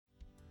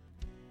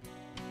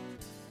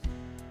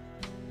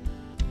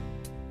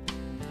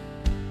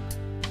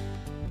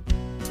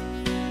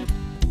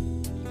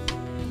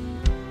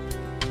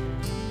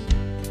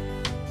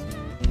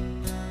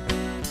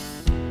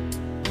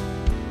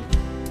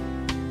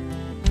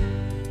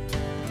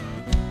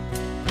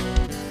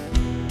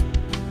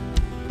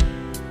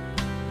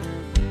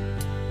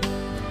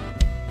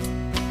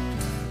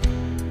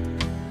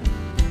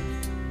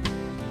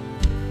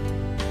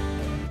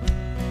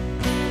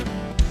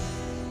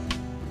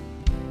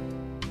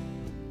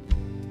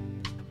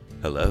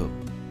Hello,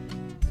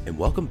 and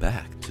welcome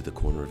back to the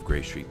Corner of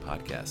Gray Street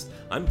podcast.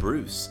 I'm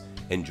Bruce,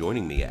 and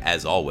joining me,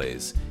 as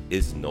always,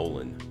 is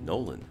Nolan.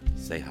 Nolan,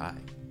 say hi.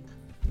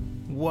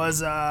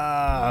 What's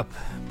up,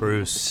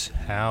 Bruce?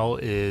 How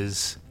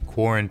is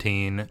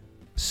quarantine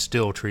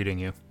still treating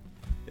you?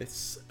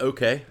 It's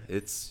okay.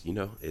 It's,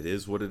 it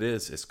is what it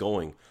is. It's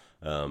going.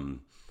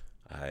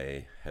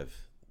 I have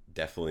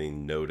definitely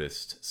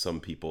noticed some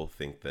people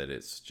think that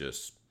it's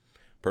just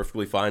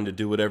perfectly fine to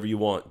do whatever you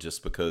want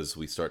just because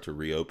we start to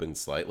reopen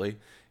slightly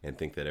and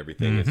think that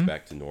everything is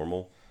back to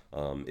normal.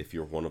 If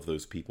you're one of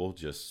those people,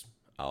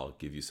 I'll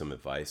give you some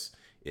advice.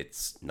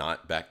 It's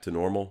not back to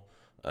normal.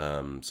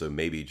 So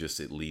maybe just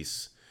at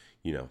least,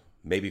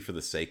 maybe for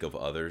the sake of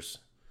others,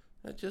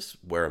 just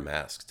wear a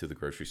mask to the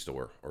grocery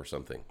store or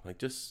something. Like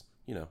just,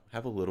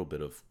 have a little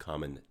bit of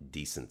common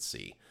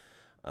decency.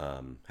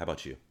 How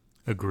about you?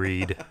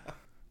 Agreed.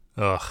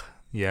 Ugh,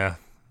 yeah.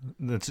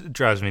 It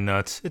drives me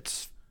nuts.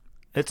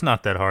 It's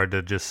not that hard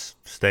to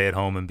just stay at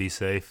home and be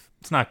safe.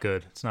 It's not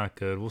good.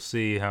 We'll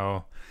see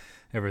how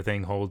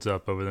everything holds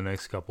up over the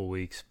next couple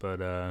weeks.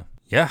 But,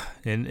 yeah.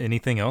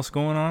 Anything else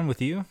going on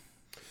with you?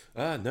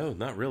 No,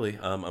 not really.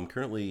 I'm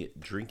currently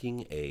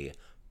drinking a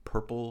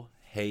Purple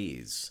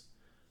Haze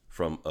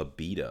from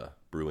Abita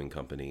Brewing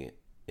Company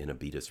in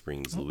Abita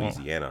Springs,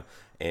 Louisiana.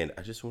 And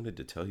I just wanted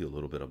to tell you a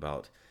little bit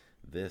about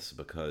this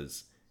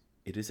because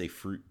it is a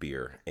fruit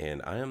beer,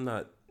 and I am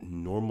not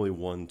normally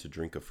one to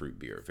drink a fruit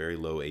beer. Very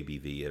low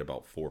ABV at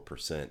about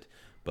 4%,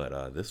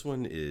 but this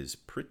one is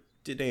pretty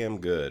damn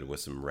good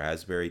with some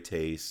raspberry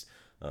taste.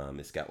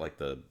 It's got like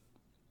the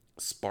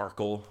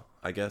sparkle,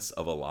 I guess,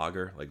 of a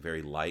lager, like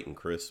very light and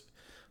crisp,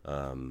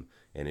 and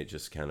it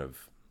just kind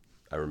of,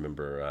 I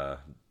remember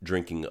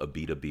drinking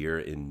Abita beer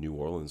in New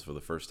Orleans for the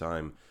first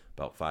time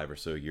about 5 or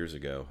so years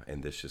ago,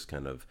 and this just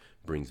kind of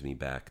brings me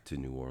back to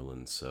New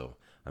Orleans, so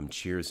I'm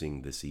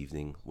cheersing this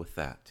evening with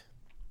that.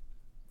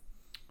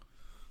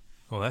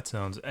 Well, that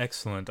sounds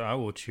excellent. I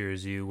will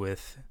cheers you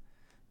with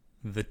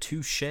the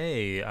Touche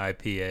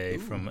IPA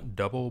from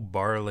Double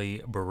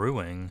Barley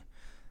Brewing.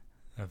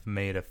 I've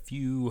made a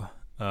few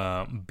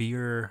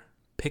beer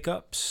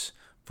pickups,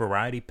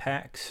 variety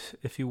packs,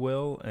 if you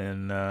will,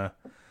 and there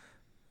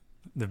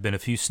have been a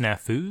few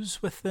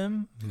snafus with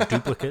them,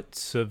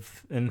 duplicates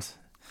of and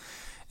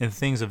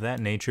things of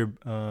that nature.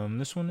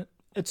 This one,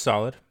 it's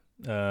solid.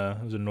 It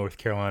was a North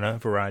Carolina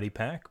variety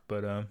pack,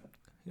 but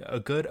a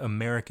good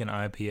American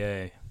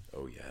IPA.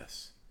 Oh,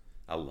 yes.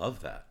 I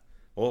love that.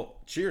 Well,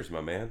 cheers, my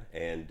man.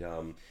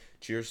 And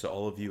cheers to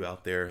all of you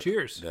out there.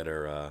 Cheers. That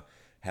are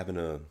having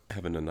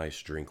a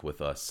nice drink with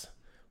us,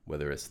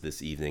 whether it's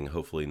this evening,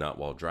 hopefully not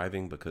while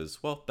driving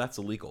because, well, that's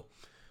illegal.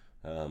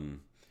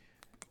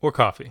 Or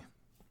coffee.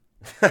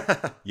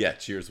 Yeah,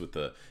 cheers with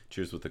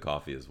the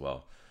coffee as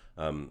well.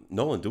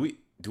 Nolan,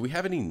 do we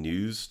have any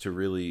news to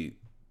really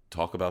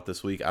talk about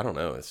this week? I don't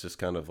know. It's just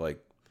kind of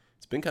like,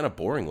 it's been kind of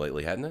boring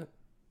lately, hasn't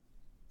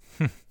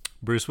it?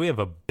 Bruce, we have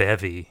a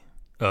bevy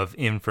of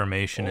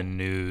information and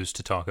news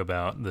to talk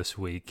about this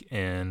week,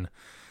 and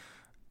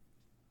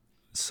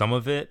some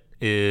of it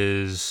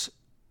is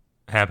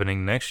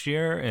happening next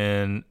year,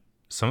 and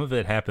some of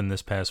it happened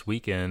this past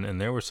weekend,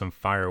 and there were some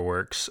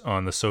fireworks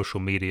on the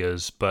social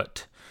medias,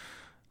 but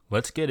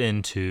let's get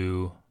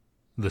into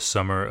the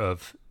summer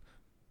of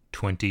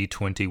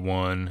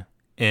 2021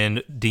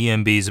 and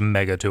DMB's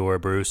mega tour,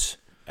 Bruce.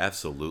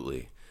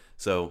 Absolutely.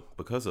 So,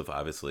 because of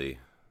obviously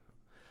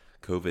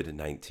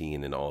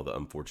COVID-19 and all the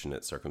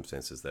unfortunate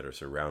circumstances that are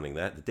surrounding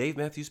that, the Dave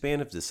Matthews Band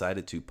have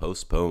decided to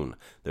postpone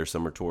their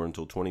summer tour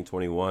until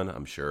 2021.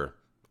 I'm sure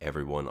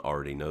everyone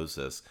already knows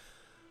this,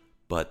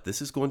 but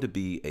this is going to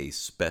be a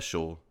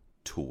special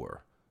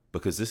tour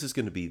because this is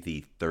going to be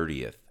the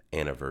 30th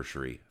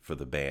anniversary for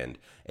the band,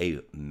 a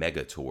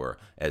mega tour,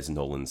 as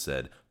Nolan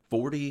said.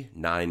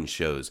 49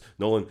 shows.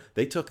 Nolan,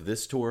 they took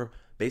this tour,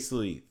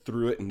 basically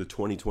threw it into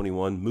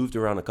 2021, moved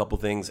around a couple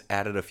things,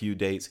 added a few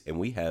dates, and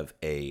we have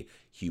a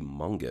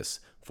humongous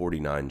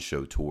 49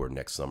 show tour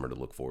next summer to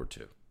look forward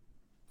to.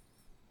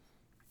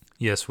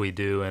 Yes, we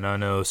do. And I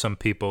know some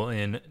people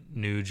in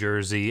New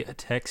Jersey,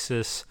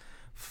 Texas,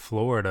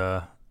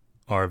 Florida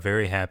are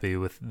very happy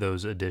with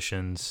those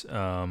additions.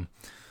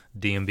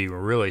 DMB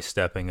really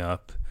stepping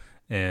up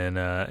and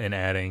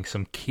adding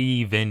some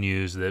key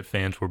venues that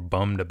fans were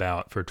bummed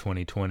about for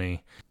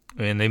 2020.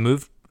 And they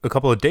moved a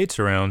couple of dates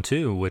around,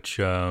 too, which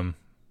kind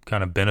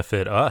of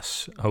benefit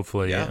us,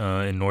 hopefully,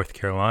 in North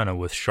Carolina,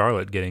 with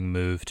Charlotte getting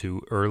moved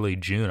to early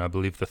June, I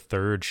believe the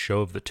third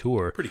show of the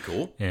tour. Pretty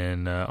cool.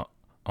 And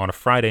on a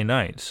Friday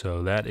night,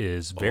 so that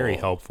is very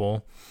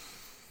helpful.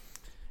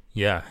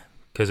 Yeah,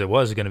 because it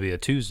was going to be a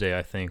Tuesday,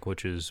 I think,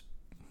 which is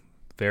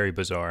very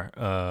bizarre.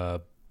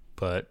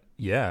 But,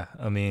 yeah,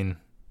 I mean,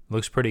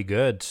 looks pretty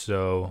good.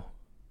 So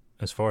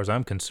as far as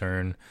I'm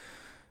concerned,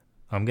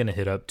 I'm going to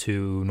hit up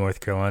 2 North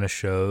Carolina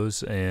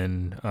shows,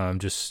 and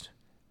just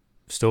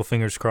still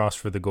fingers crossed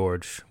for the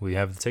Gorge. We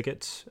have the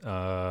tickets.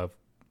 I'm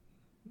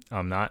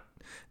not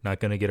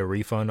going to get a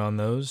refund on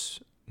those.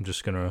 I'm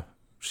just gonna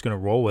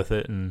roll with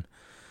it, and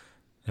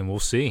we'll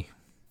see.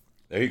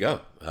 There you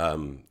go.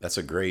 That's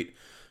a great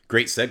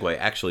segue,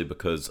 actually,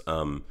 because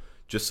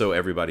just so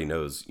everybody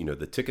knows,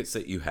 the tickets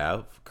that you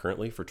have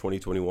currently for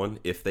 2021,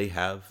 if they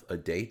have a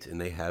date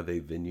and they have a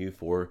venue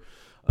for,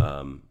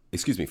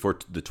 for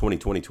the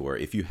 2020 tour,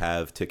 if you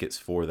have tickets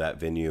for that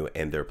venue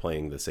and they're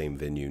playing the same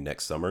venue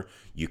next summer,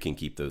 you can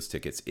keep those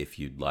tickets if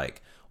you'd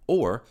like,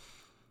 or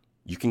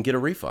you can get a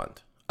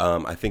refund.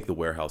 I think the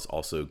warehouse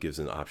also gives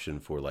an option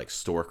for like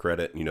store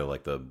credit,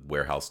 like the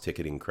warehouse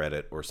ticketing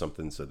credit or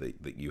something, so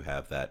that you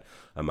have that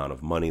amount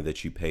of money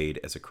that you paid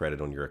as a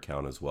credit on your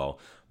account as well.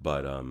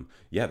 But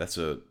yeah, that's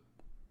a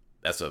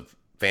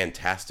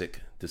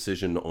fantastic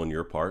decision on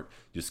your part.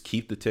 Just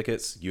keep the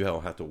tickets. You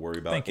don't have to worry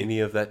about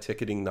any of that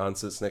ticketing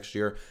nonsense next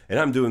year. And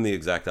I'm doing the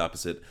exact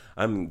opposite.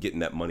 I'm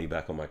getting that money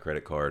back on my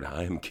credit card.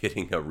 I am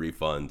getting a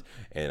refund,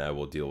 and I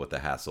will deal with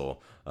the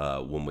hassle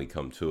when we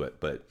come to it.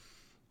 But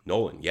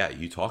Nolan, yeah,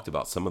 you talked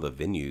about some of the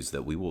venues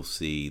that we will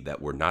see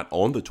that were not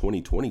on the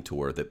 2020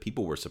 tour that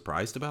people were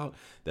surprised about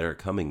that are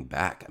coming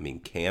back. I mean,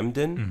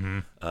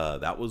 Camden,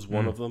 that was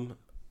one of them.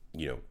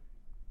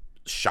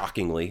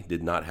 Shockingly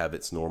did not have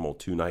its normal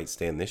 2-night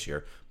stand this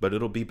year, but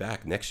it'll be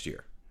back next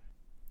year.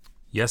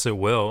 Yes, it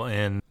will.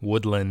 And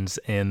Woodlands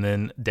and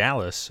then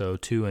Dallas, so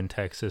 2 in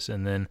Texas,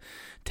 and then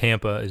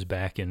Tampa is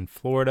back in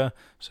Florida.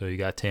 So you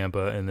got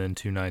Tampa and then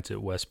 2 nights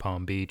at West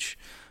Palm Beach.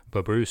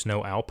 But Bruce,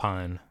 no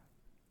Alpine.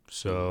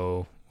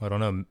 So, I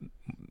don't know.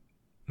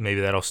 Maybe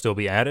that'll still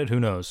be added. Who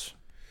knows?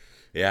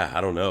 Yeah,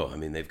 I don't know. I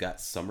mean, they've got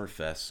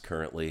Summerfest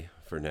currently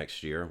for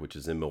next year, which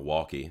is in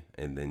Milwaukee.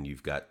 And then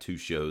you've got 2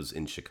 shows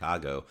in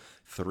Chicago.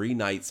 3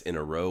 nights in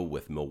a row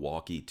with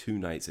Milwaukee, 2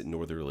 nights at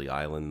Northerly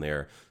Island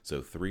there.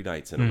 So 3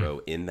 nights in a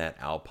row in that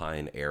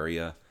Alpine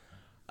area.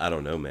 I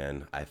don't know,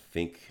 man. I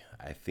think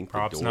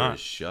the door is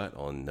shut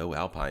on no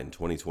Alpine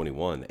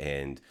 2021.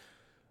 And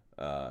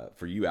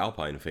for you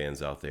Alpine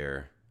fans out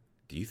there,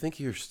 do you think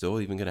you're still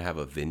even going to have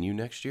a venue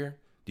next year?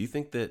 Do you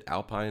think that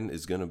Alpine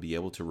is going to be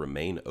able to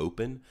remain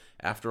open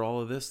after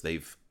all of this?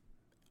 They've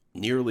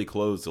nearly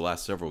closed the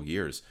last several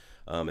years.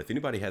 If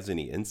anybody has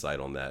any insight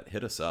on that,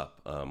 hit us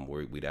up.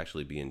 We'd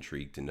actually be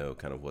intrigued to know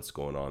kind of what's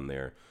going on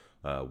there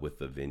with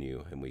the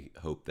venue. And we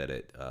hope that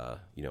it,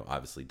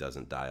 obviously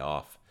doesn't die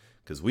off,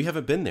 because we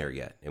haven't been there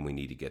yet and we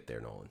need to get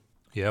there, Nolan.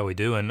 Yeah, we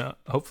do. And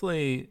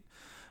hopefully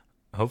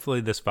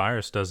this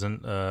virus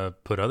doesn't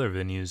put other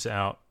venues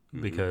out.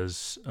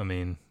 Because, I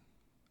mean,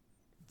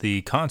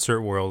 the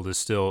concert world is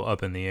still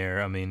up in the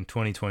air. I mean,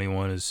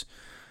 2021 is,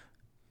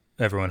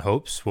 everyone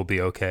hopes will be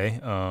okay.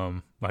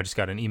 I just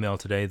got an email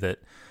today that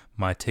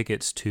my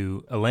tickets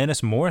to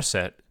Alanis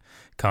Morissette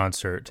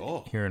concert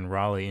here in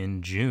Raleigh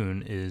in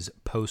June is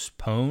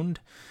postponed.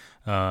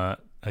 I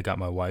got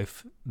my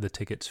wife the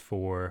tickets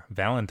for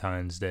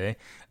Valentine's Day.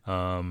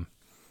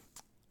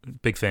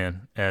 Big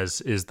fan,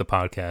 as is the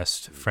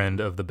podcast, friend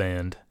of the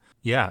band.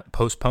 Yeah,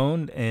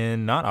 postponed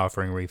and not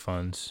offering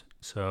refunds.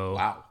 So,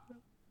 wow.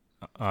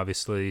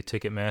 Obviously,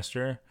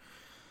 Ticketmaster,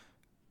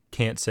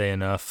 can't say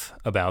enough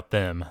about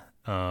them.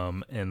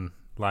 And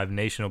Live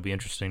Nation will be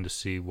interesting to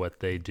see what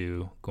they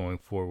do going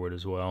forward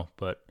as well.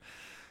 But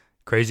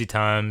crazy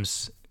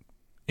times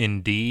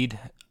indeed.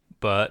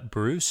 But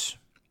Bruce,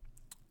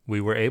 we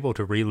were able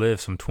to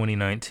relive some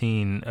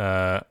 2019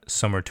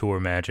 summer tour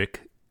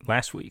magic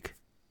last week.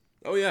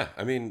 Oh, yeah.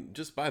 I mean,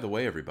 just by the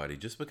way, everybody,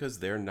 just because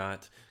they're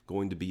not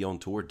going to be on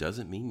tour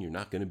doesn't mean you're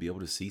not going to be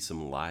able to see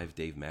some live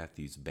Dave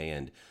Matthews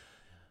Band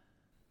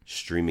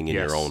streaming in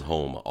your own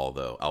home,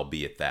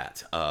 albeit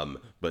that.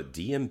 But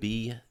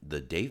DMB,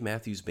 the Dave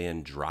Matthews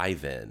Band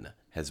Drive-In,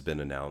 has been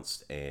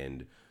announced,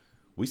 and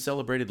we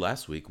celebrated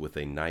last week with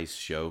a nice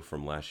show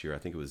from last year. I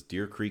think it was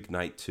Deer Creek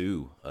Night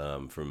 2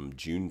 from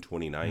June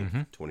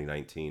 29th,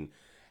 2019.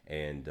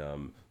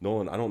 And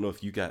Nolan, I don't know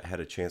if you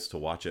had a chance to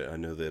watch it. I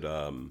know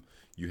that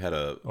you had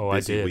a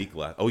busy week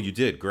last. Oh, you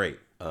did? Great.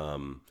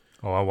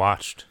 I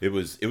watched. It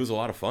was a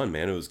lot of fun,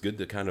 man. It was good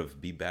to kind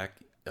of be back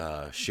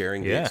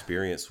sharing the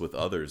experience with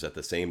others at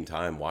the same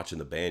time, watching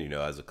the band,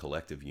 as a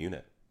collective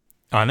unit.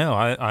 I know.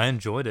 I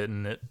enjoyed it,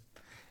 and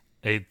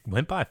it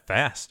went by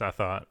fast, I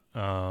thought.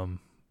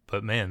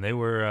 But man, they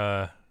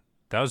were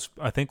that was,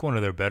 I think, one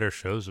of their better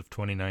shows of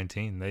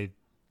 2019. They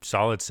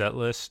solid set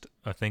list.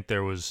 I think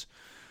there was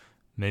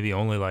maybe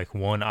only like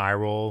one eye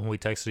roll we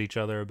texted each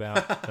other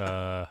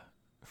about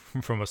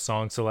from a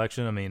song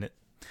selection. I mean,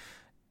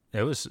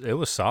 it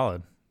was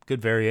solid.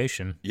 Good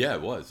variation. Yeah,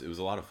 it was. It was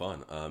a lot of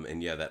fun.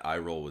 And yeah, that eye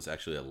roll was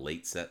actually a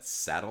late set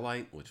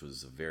Satellite, which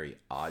was a very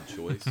odd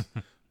choice.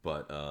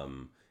 But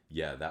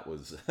yeah, that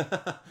was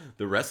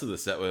the rest of the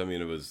set. I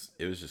mean, it was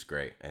just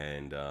great,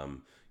 and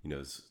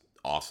it's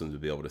awesome to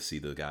be able to see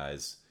the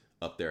guys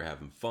up there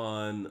having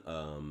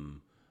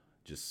fun,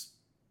 just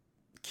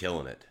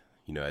killing it.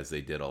 As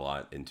they did a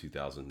lot in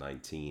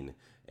 2019,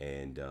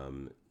 and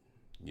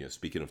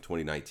speaking of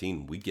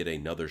 2019, we get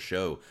another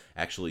show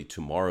actually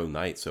tomorrow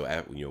night. So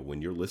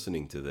when you're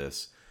listening to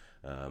this,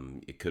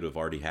 it could have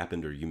already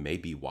happened, or you may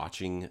be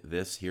watching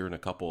this here in a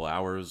couple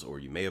hours, or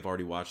you may have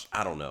already watched.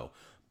 I don't know,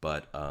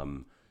 but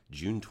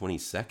June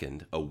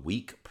 22nd, a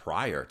week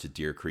prior to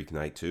Deer Creek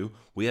Night 2,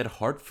 we had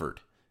Hartford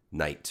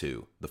night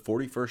 2, the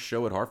 41st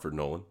show at Hartford,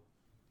 Nolan.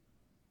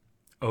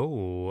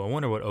 Oh, I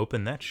wonder what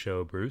opened that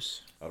show,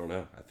 Bruce. I don't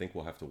know. I think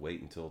we'll have to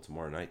wait until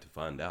tomorrow night to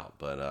find out.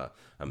 But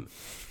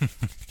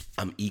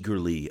I'm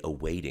eagerly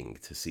awaiting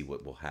to see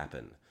what will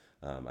happen.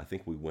 I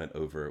think we went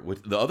over.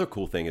 The other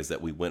cool thing is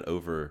that we went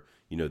over,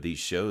 these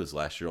shows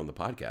last year on the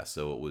podcast.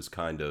 So it was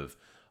kind of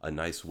a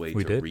nice way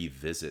to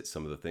revisit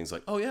some of the things.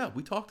 Like, oh yeah,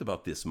 we talked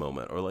about this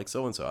moment, or like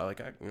so and so.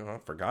 I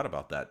forgot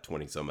about that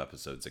 20-some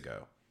episodes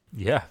ago.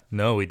 Yeah,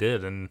 no, we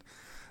did, and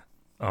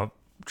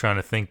trying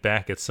to think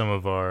back at some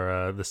of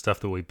our the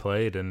stuff that we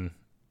played, and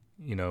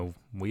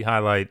we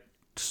highlight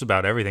just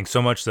about everything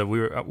so much that we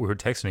were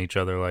texting each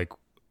other like,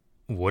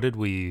 what did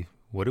we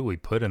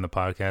put in the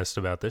podcast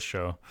about this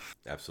show?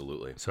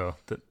 Absolutely. So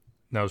that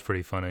was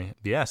pretty funny.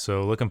 Yeah,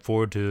 so looking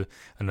forward to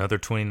another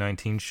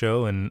 2019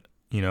 show, and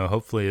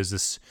hopefully as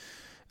this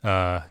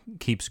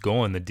keeps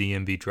going, the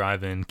DMV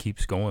Drive-In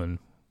keeps going,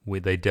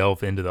 they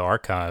delve into the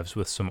archives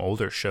with some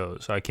older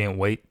shows. I can't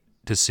wait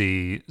to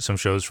see some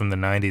shows from the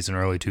 90s and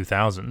early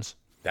 2000s.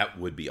 That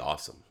would be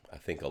awesome. I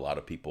think a lot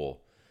of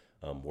people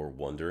were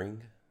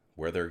wondering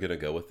where they're going to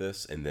go with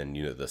this. And then,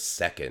 the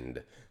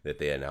second that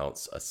they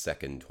announce a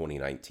second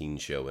 2019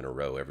 show in a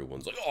row,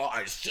 everyone's like, oh,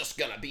 it's just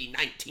going to be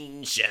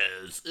 19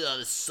 shows. Oh,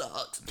 this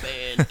sucks,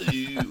 man.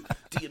 Ooh,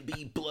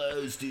 DMB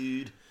blows,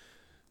 dude.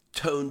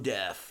 Tone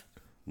deaf.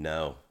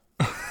 No.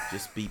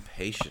 Just be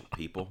patient,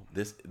 people.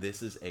 This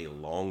is a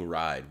long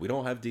ride. We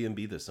don't have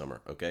DMB this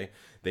summer, okay?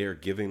 They are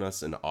giving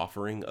us an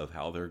offering of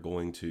how they're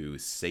going to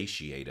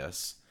satiate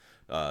us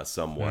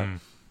somewhat.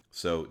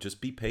 So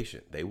just be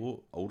patient.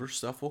 Older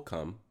stuff will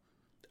come,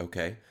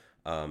 okay?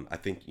 I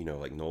think,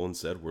 like Nolan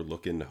said, we're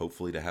looking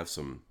hopefully to have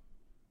some,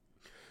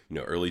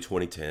 early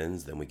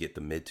 2010s. Then we get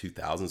the mid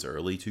 2000s,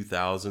 early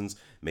 2000s.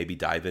 Maybe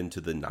dive into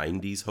the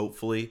 90s,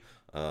 hopefully.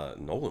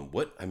 Nolan,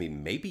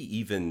 maybe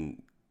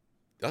even...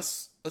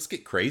 Let's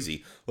get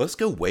crazy. Let's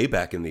go way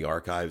back in the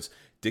archives,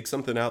 dig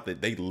something out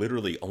that they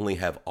literally only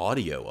have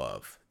audio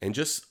of, and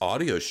just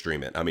audio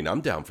stream it.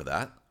 I'm down for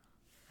that.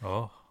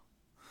 Oh.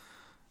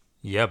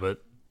 Yeah,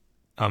 but,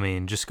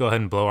 just go ahead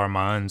and blow our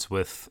minds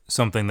with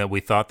something that we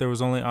thought there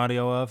was only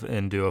audio of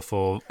and do a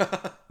full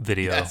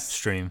video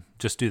stream.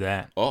 Just do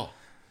that. Oh.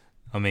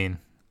 I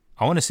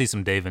want to see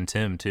some Dave and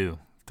Tim, too.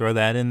 Throw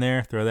that in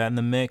there. Throw that in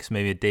the mix.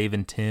 Maybe a Dave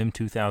and Tim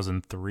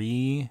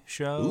 2003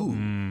 show.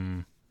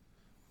 Ooh.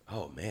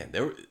 Oh man,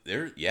 that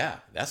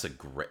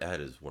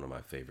is one of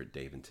my favorite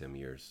Dave and Tim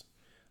years.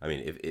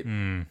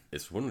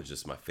 It's one of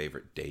just my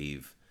favorite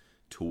Dave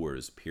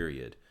tours,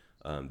 period.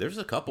 There's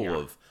a couple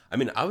of,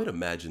 I would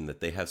imagine that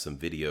they have some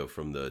video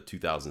from the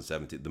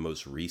 2017, the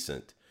most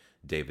recent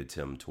Dave and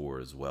Tim tour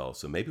as well.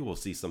 So maybe we'll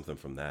see something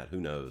from that. Who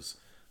knows?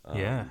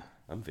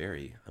 I'm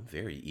very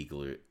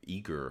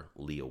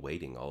eagerly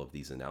awaiting all of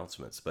these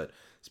announcements. But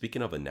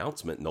speaking of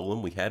announcement,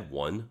 Nolan, we had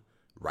one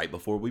right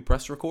before we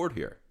pressed record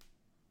here.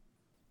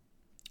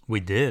 We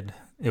did.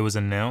 It was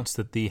announced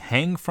that the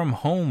Hang From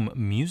Home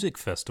Music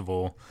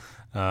Festival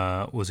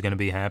was going to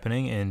be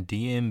happening, and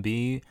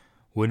DMB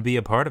would be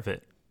a part of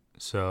it.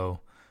 So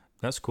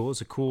that's cool.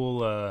 It's a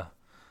cool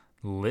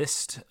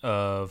list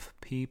of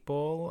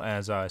people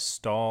as I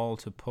stall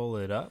to pull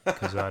it up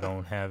because I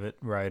don't have it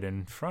right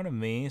in front of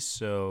me.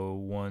 So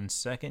 1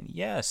 second.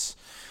 Yes.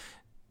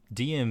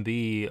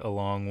 DMB,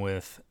 along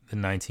with the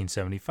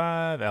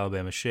 1975,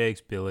 Alabama Shakes,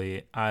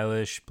 Billie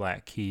Eilish,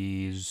 Black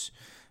Keys,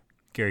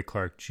 Gary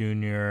Clark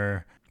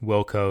Jr.,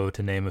 Wilco,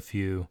 to name a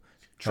few.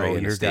 Trey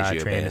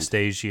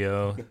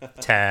Anastasio,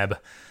 Tab.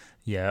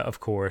 Yeah, of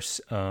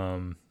course.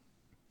 So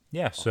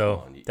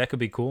that could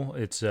be cool.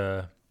 It's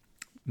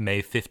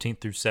May 15th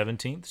through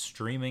 17th,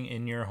 streaming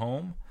in your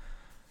home.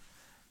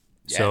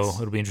 Yes. So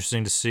it'll be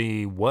interesting to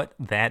see what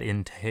that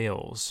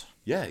entails.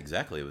 Yeah,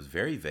 exactly. It was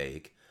very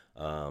vague.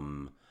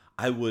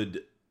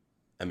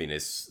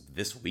 It's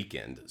this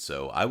weekend,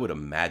 so I would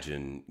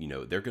imagine,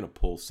 they're going to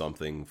pull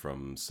something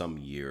from some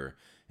year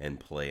and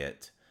play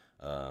it.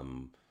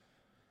 Who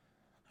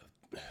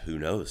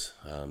knows?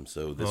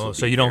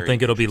 So you don't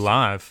think it'll be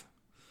live?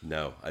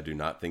 No, I do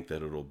not think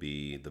that it'll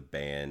be the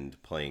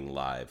band playing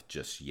live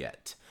just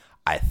yet.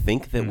 I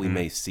think that we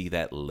may see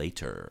that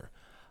later,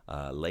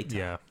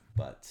 yeah,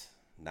 but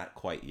not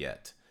quite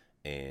yet.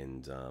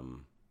 And,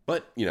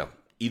 but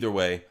either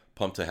way,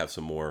 pumped to have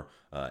some more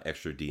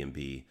extra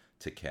DMB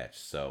to catch.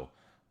 So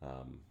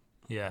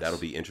that'll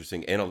be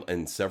interesting,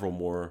 and several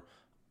more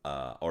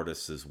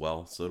artists as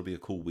well. So it'll be a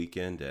cool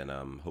weekend,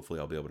 and hopefully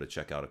I'll be able to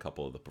check out a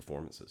couple of the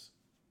performances.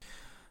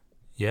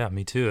 Yeah,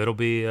 me too. It'll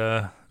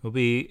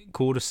be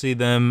cool to see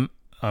them.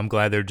 I'm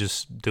glad they're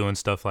just doing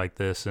stuff like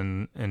this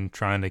and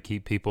trying to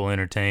keep people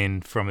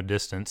entertained from a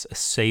distance, a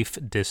safe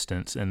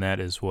distance, and that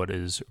is what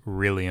is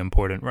really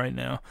important right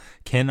now.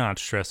 Cannot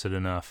stress it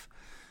enough.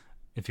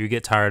 If you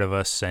get tired of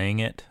us saying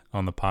it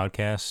on the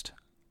podcast,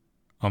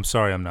 I'm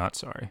sorry, I'm not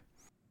sorry.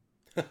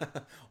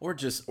 or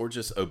just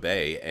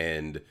obey,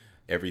 and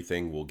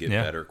everything will get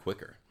better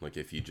quicker. Like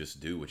if you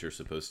just do what you're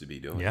supposed to be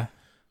doing.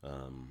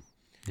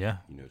 Yeah.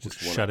 Just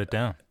shut it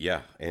down.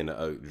 Yeah, and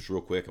just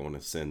real quick, I want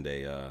to send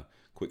a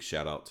quick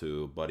shout out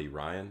to buddy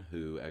Ryan,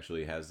 who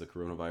actually has the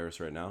coronavirus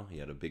right now. He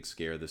had a big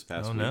scare this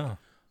past week. No.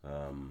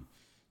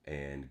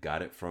 And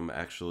got it from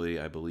actually,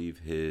 I believe,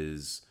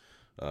 his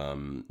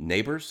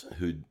neighbors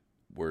who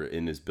were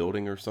in his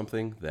building or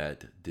something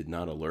that did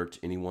not alert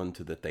anyone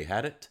to that they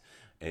had it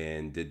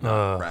and did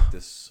not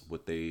practice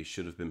what they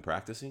should have been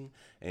practicing,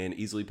 and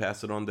easily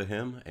passed it on to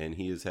him. And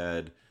he has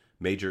had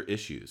major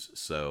issues.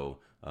 So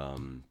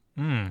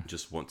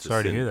just want to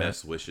send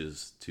best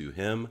wishes to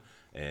him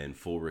and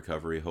full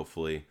recovery,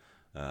 hopefully.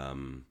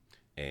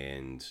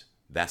 And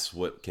that's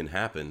what can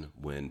happen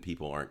when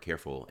people aren't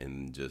careful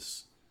and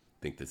just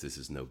think that this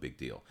is no big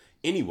deal.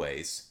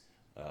 Anyways,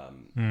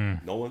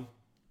 Nolan,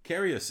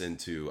 carry us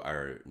into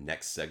our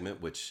next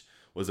segment, which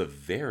was a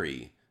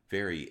very,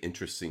 very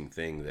interesting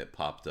thing that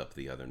popped up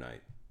the other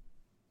night.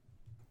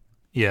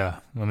 Yeah,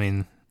 I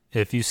mean,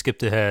 if you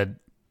skipped ahead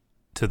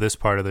to this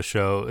part of the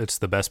show, it's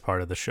the best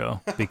part of the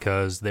show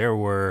because there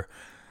were,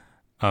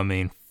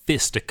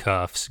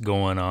 fisticuffs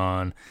going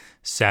on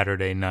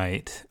Saturday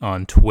night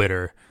on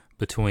Twitter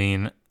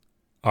between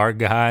our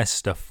guy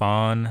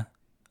Stefan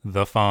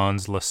the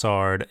Fonz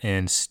Lassard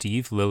and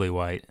Steve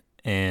Lillywhite.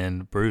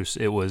 And Bruce,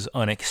 it was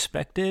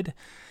unexpected,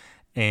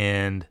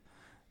 and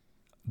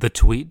the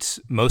tweets,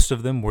 most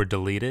of them were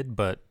deleted,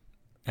 but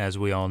as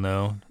we all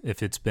know,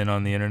 if it's been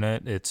on the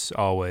internet, it's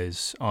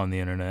always on the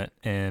internet.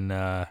 And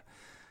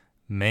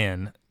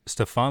man,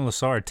 Stefan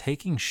Lassard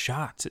taking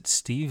shots at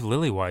Steve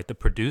Lillywhite, the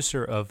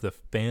producer of the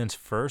band's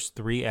first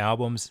 3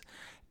 albums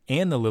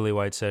and the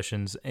Lillywhite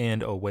sessions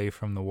and Away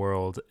from the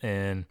World.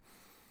 And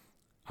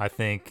I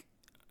think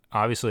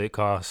obviously it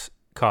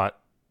caught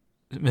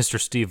Mr.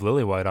 Steve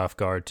Lillywhite off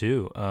guard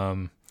too.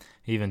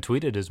 He even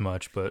tweeted as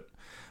much, but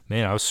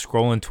man, I was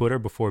scrolling Twitter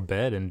before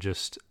bed and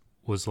just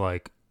was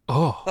like,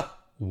 oh,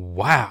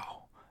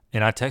 wow.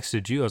 And I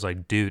texted you. I was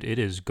like, dude, it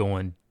is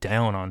going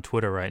down on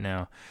Twitter right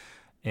now.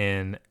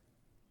 And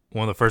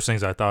one of the first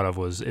things I thought of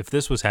was, if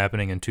this was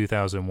happening in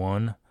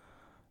 2001,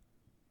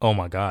 oh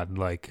my God,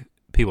 like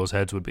people's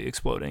heads would be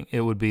exploding.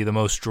 It would be the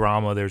most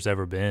drama there's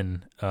ever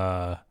been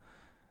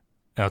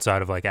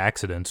outside of like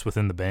accidents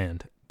within the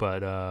band.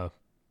 But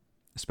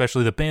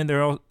especially the band,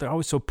 they're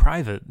always so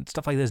private.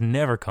 Stuff like this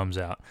never comes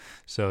out.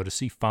 So to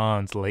see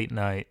Fonz late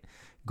night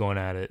going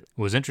at it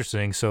was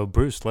interesting. So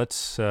Bruce,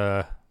 let's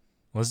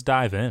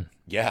dive in.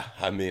 Yeah,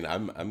 I mean,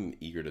 I'm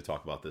eager to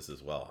talk about this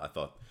as well. I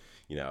thought,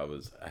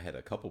 I had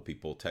a couple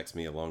people text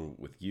me along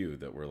with you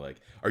that were like,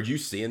 "Are you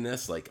seeing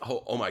this? Like,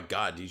 oh my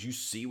God, did you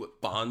see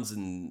what Fonz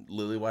and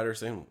Lillywhite are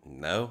saying?"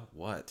 No,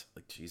 what?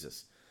 Like,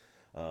 Jesus.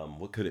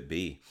 What could it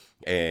be?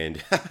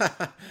 And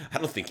I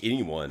don't think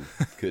anyone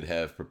could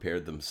have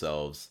prepared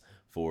themselves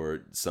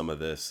for some of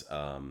this.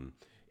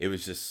 It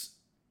was just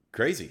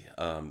crazy.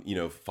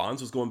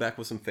 Fonz was going back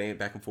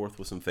and forth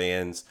with some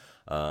fans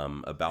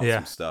about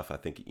some stuff. I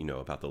think,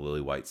 about the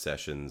Lillywhite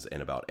sessions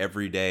and about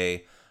Every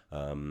Day.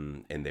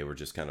 And they were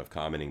just kind of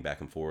commenting back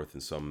and forth.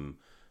 And some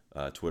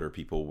Twitter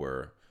people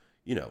were,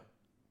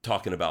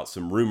 talking about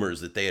some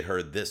rumors that they had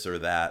heard this or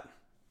that.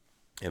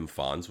 And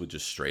Fonz would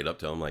just straight up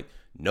tell him, like,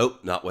 nope,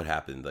 not what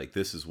happened. Like,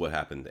 this is what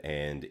happened.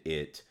 And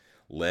it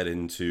led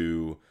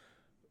into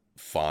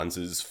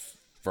Fonz's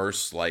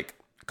first, like,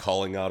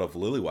 calling out of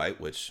Lillywhite,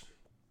 which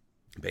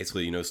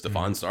basically,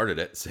 Stefan started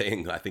it,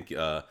 saying, I think,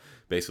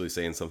 basically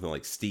saying something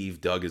like,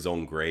 Steve dug his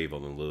own grave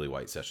on the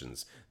Lillywhite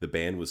sessions. The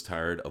band was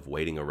tired of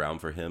waiting around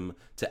for him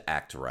to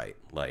act right.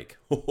 Like,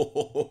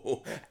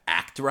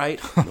 act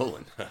right?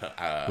 Nolan,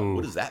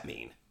 what does that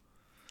mean?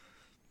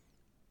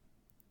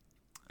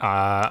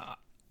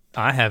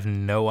 I have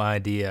no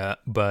idea,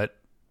 but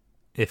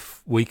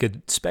if we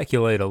could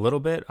speculate a little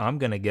bit, I'm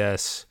going to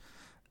guess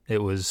it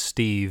was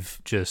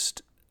Steve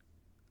just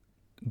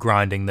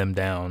grinding them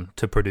down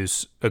to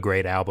produce a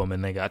great album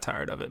and they got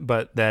tired of it.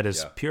 But that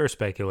is pure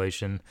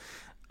speculation.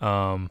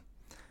 And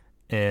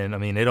I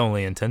mean, it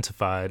only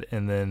intensified.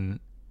 And then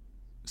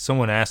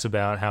someone asked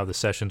about how the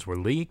sessions were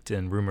leaked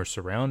and rumors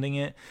surrounding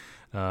it,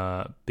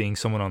 being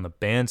someone on the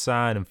band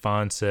side. And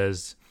Fonz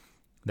says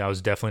that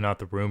was definitely not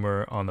the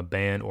rumor on the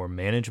band or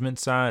management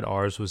side.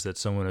 Ours was that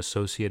someone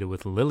associated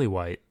with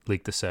Lillywhite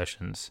leaked the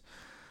sessions.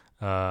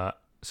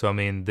 So, I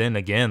mean, then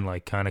again,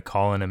 like kind of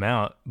calling him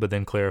out, but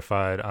then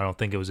clarified, I don't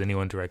think it was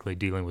anyone directly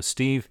dealing with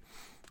Steve.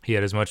 He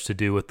had as much to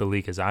do with the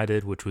leak as I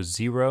did, which was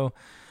zero,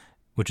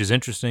 which is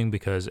interesting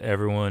because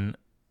everyone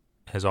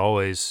has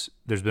always,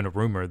 there's been a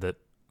rumor that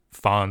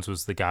Fonz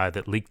was the guy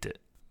that leaked it.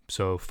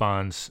 So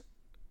Fonz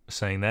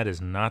saying that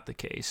is not the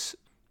case.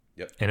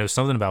 Yep. And it was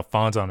something about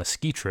Fonz on a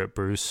ski trip,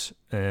 Bruce.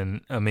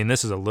 And I mean,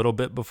 this is a little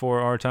bit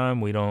before our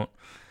time.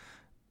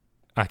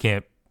 I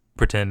can't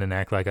pretend and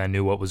act like I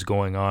knew what was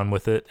going on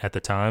with it at the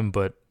time,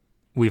 but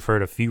we've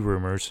heard a few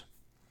rumors.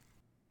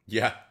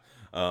 Yeah.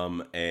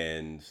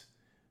 And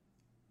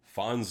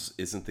Fonz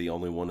isn't the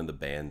only one in the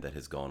band that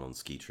has gone on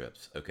ski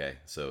trips. Okay.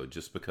 So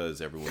just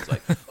because everyone's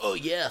like, oh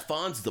yeah,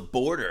 Fonz the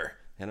boarder.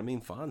 And I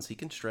mean, Fonz, he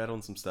can straddle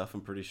on some stuff,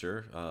 I'm pretty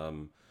sure.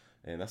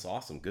 And that's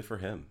awesome. Good for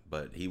him.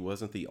 But he's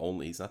not the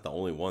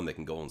only one that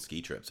can go on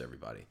ski trips,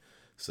 everybody.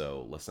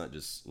 So let's not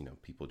just,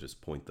 people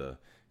just point the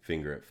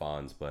finger at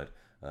Fonz, but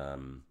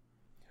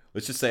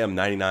let's just say I'm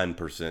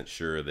 99%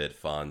 sure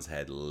that Fonz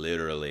had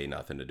literally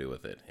nothing to do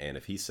with it. And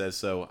if he says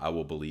so, I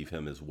will believe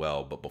him as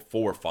well. But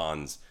before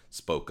Fonz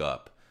spoke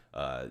up,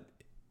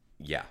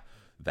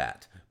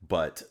 that.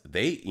 But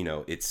they,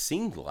 it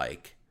seemed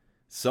like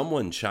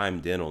someone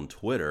chimed in on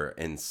Twitter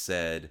and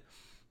said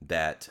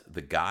that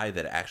the guy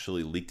that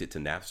actually leaked it to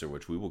Napster,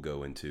 which we will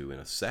go into in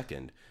a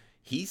second,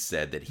 he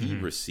said that he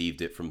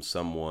received it from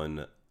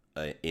someone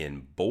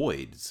in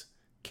Boyd's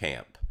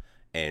camp.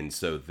 And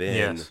so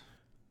then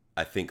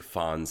I think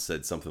Fonz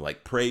said something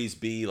like, praise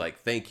be, like,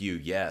 thank you,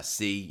 yeah,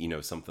 see,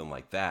 something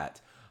like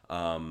that.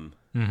 And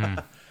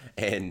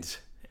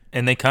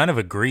they kind of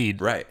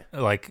agreed. Right.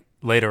 Like,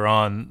 later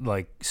on,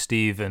 like,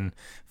 Steve and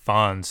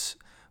Fonz,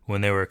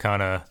 when they were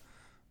kind of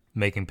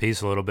making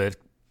peace a little bit,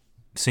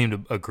 seemed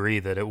to agree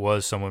that it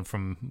was someone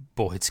from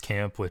Boyd's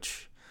camp,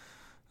 which,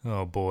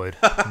 oh, Boyd,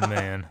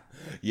 man.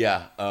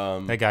 Yeah.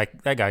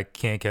 That guy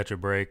can't catch a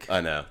break.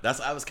 I know.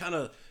 I was kind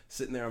of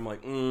sitting there, I'm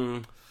like,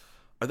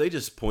 are they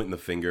just pointing the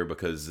finger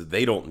because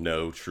they don't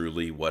know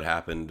truly what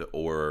happened,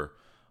 or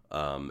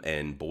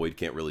and Boyd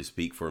can't really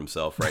speak for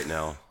himself right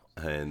now?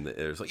 And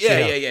it's like,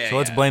 yeah. So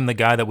let's blame the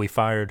guy that we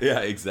fired. Yeah,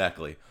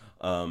 exactly.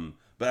 But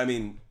I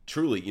mean,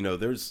 truly,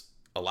 there's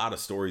a lot of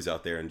stories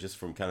out there, and just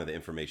from kind of the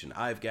information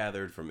I've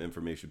gathered, from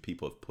information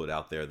people have put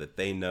out there, that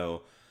they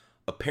know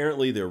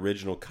apparently the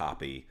original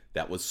copy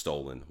that was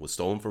stolen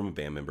from a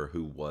band member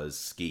who was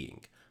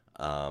skiing.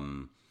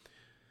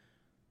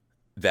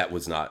 That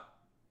was not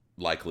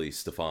likely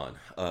Stefan.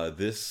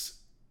 This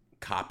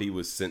copy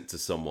was sent to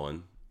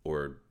someone,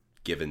 or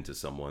given to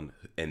someone,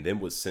 and then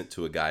was sent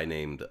to a guy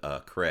named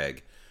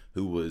Craig,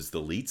 who was the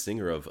lead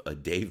singer of a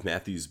Dave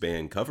Matthews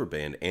Band cover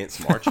band, Ants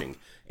Marching.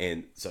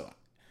 And so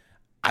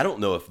I don't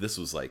know if this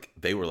was like,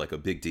 they were like a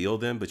big deal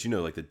then, but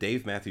like the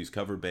Dave Matthews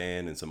cover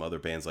band and some other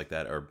bands like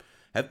that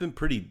have been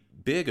pretty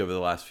big over the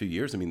last few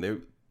years. I mean,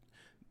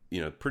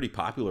 they're, pretty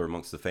popular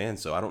amongst the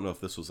fans. So I don't know if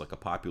this was like a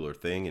popular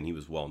thing and he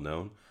was well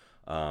known.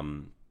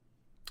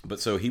 But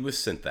so he was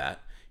sent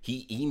that.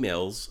 He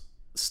emails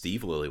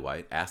Steve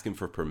Lillywhite asking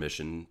for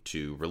permission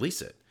to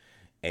release it.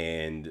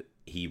 And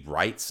he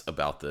writes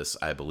about this,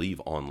 I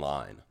believe,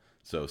 online.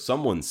 So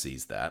someone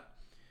sees that,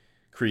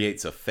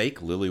 creates a fake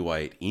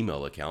Lillywhite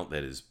email account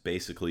that is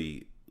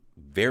basically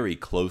very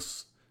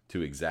close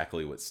to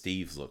exactly what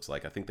Steve's looks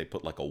like. I think they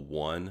put like a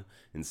 1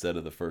 instead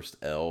of the first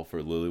L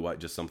for Lillywhite,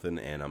 just something.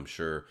 And I'm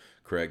sure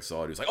Craig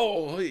saw it. He was like,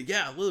 oh,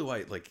 yeah,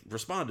 Lillywhite, like,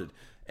 responded.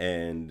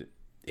 And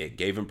it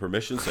gave him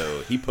permission,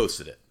 so he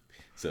posted it.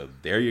 So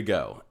there you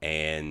go.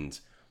 And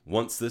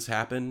once this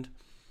happened,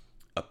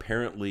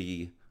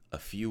 apparently a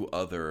few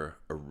other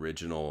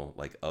original,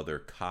 like, other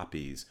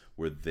copies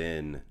were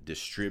then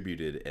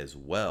distributed as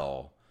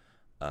well.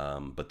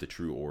 But the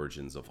true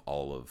origins of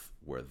all of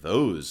where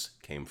those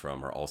came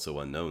from are also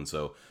unknown.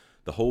 So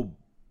the whole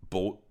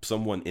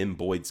someone in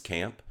Boyd's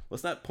camp,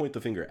 let's not point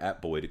the finger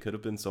at Boyd. It could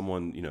have been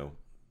someone,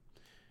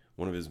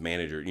 one of his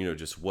managers,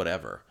 just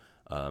whatever,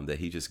 that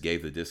he just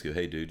gave the disc.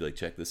 Hey, dude, like,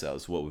 check this out.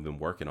 This is what we've been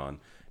working on.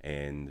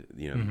 And,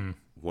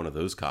 one of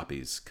those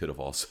copies could have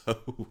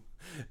also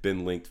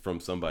been linked from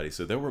somebody.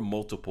 So there were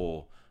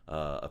multiple,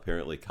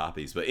 apparently,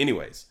 copies. But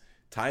anyways,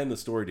 tying the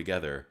story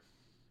together,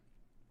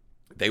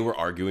 they were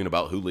arguing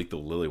about who leaked the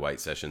Lillywhite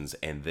sessions,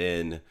 and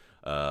then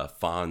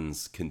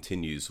Fonz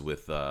continues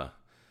with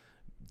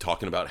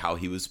talking about how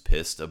he was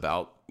pissed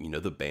about,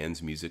 the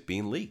band's music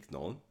being leaked,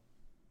 Nolan.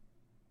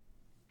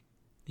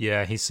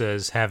 Yeah, he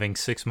says having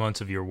 6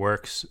 months of your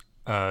works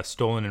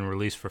stolen and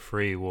released for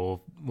free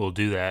will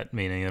do that,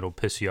 meaning it'll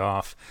piss you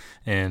off.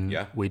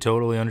 And we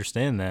totally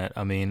understand that.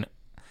 I mean,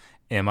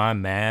 am I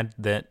mad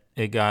that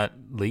it got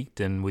leaked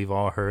and we've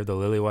all heard the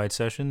Lillywhite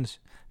sessions?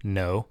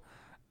 No.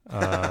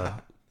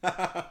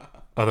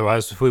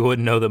 Otherwise we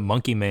wouldn't know that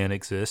Monkey Man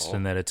exists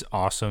and that it's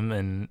awesome,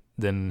 and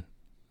then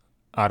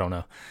I don't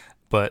know.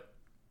 But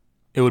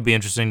it would be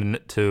interesting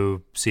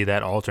to see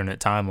that alternate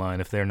timeline.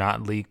 If they're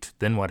not leaked,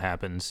 then what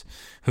happens?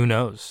 Who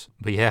knows?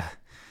 But yeah,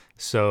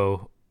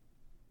 so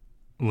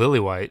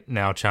Lillywhite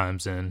now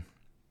chimes in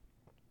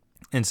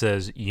and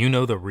says, you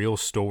know the real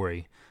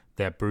story,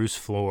 that Bruce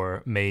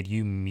Floor made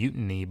you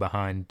mutiny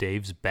behind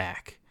Dave's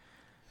back.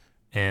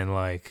 And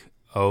like,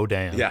 oh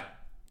damn. Yeah.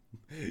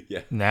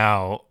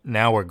 Now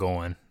we're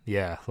going.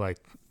 Yeah, like,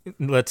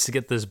 let's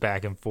get this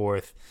back and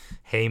forth.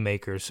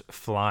 Haymakers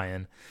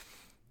flying.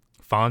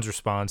 Fonz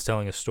responds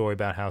telling a story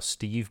about how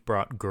Steve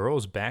brought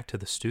girls back to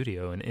the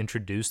studio and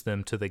introduced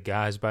them to the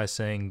guys by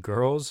saying,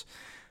 girls,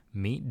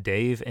 meet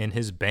Dave and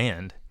his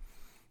band.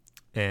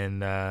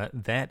 And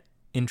that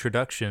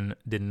introduction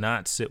did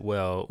not sit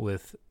well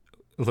with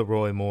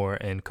Leroy Moore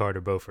and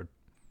Carter Beauford.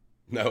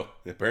 No,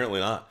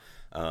 apparently not.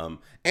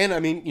 And I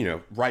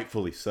mean,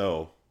 rightfully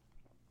so.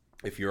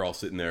 If you're all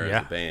sitting there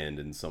as a band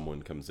and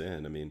someone comes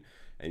in, I mean,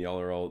 and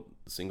y'all are all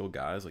single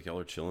guys, like, y'all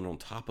are chilling on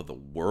top of the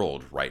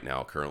world right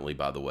now currently,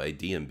 by the way.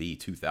 DMB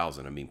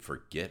 2000, I mean,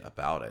 forget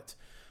about it.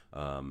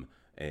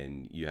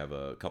 and you have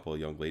a couple of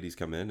young ladies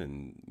come in,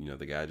 and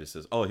the guy just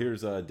says, "Oh,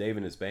 here's Dave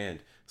and his band."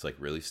 It's like,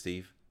 really,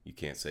 Steve? You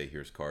can't say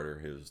here's Carter,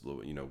 here's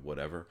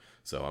whatever.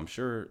 So I'm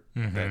sure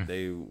that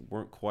they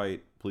weren't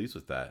quite pleased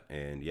with that,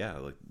 and yeah,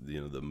 like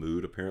the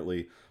mood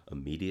apparently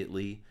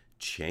immediately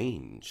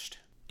changed.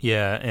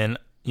 Yeah, and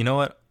you know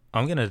what?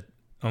 I'm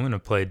gonna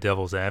play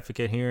devil's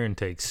advocate here and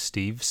take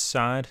Steve's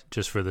side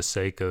just for the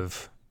sake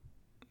of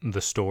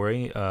the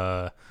story.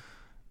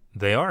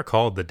 They are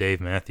called the Dave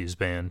Matthews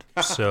Band,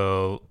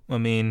 so I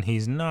mean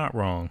he's not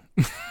wrong.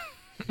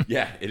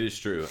 Yeah, it is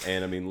true,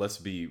 and I mean let's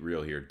be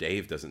real here.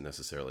 Dave doesn't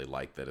necessarily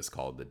like that it's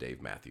called the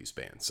Dave Matthews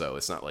Band, so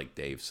it's not like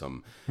Dave,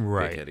 some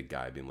big-headed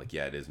guy, being like,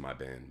 "Yeah, it is my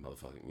band,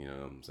 motherfucker." You know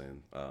what I'm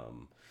saying?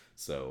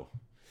 So,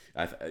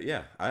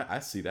 I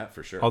see that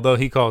for sure. Although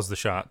he calls the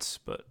shots,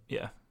 but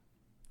yeah.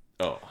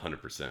 Oh,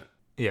 100%.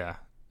 Yeah.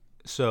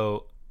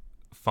 So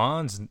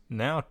Fonz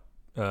now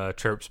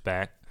chirps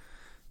back,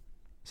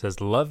 says,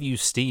 "Love you,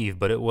 Steve,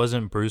 but it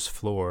wasn't Bruce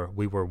Floor.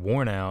 We were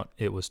worn out.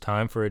 It was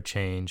time for a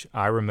change.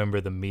 I remember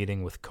the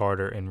meeting with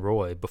Carter and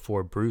Roy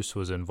before Bruce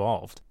was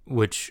involved,"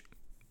 which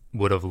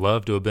would have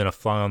loved to have been a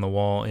fly on the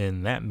wall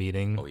in that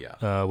meeting. Oh,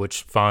 yeah.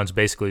 Which Fonz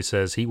basically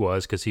says he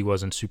was, because he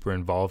wasn't super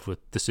involved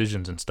with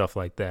decisions and stuff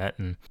like that.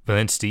 But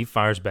then Steve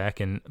fires back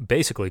and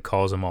basically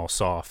calls them all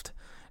soft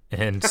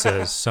and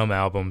says some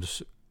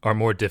albums are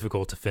more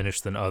difficult to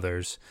finish than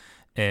others.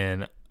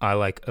 And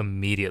I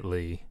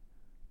immediately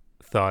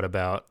thought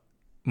about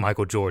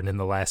Michael Jordan in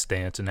The Last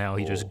Dance and how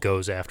he just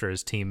goes after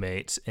his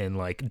teammates and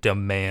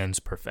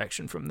demands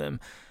perfection from them.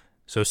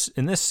 So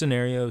in this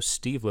scenario,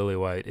 Steve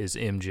Lillywhite is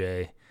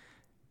MJ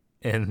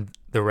and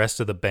the rest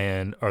of the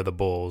band are the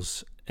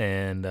Bulls.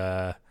 And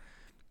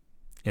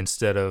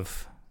instead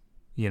of,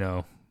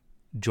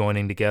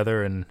 joining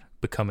together and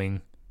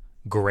becoming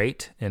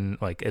great and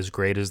as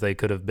great as they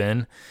could have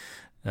been,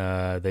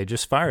 they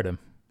just fired him.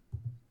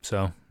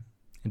 So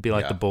it'd be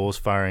like the Bulls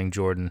firing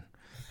Jordan,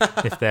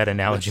 if that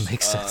analogy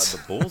makes sense.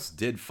 The Bulls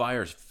did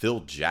fire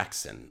Phil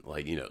Jackson.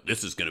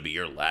 This is going to be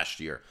your last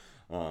year.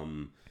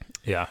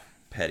 Yeah.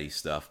 Petty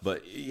stuff.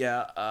 But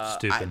yeah,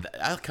 stupid.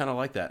 I kind of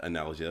like that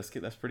analogy.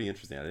 That's pretty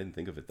interesting. I didn't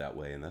think of it that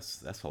way, and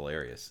that's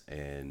hilarious.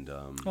 And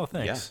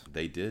thanks. Yeah,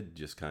 they did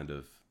just kind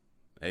of,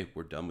 "Hey,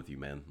 we're done with you,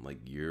 man.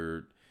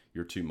 You're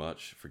too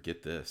much.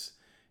 Forget this."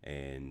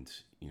 And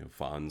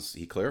Fonz,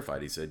 he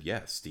clarified. He said,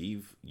 "Yeah,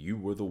 Steve, you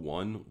were the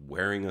one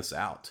wearing us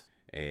out,"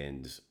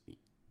 and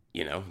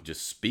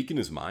just speaking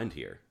his mind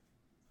here.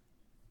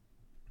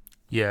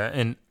 Yeah,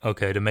 and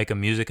okay, to make a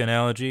music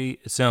analogy,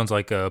 it sounds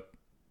like a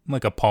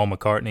Paul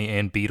McCartney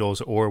and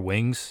Beatles or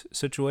Wings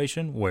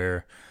situation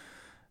where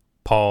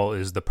Paul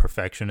is the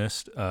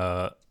perfectionist.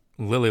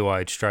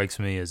 Lillywhite strikes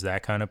me as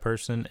that kind of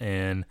person,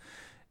 and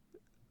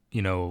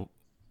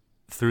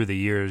through the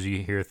years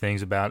you hear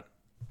things about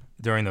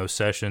during those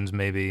sessions,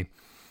 maybe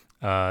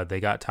they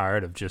got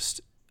tired of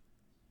just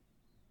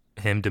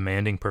him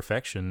demanding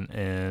perfection,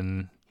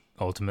 and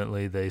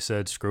ultimately they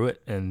said screw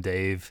it, and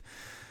Dave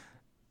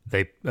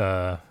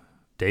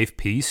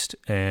pieced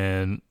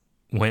and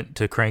went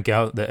to crank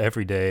out the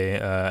Everyday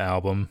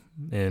album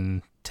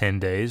in 10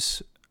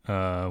 days,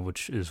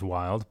 which is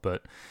wild.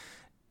 But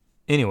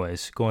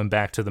anyways, going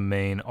back to the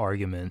main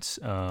arguments,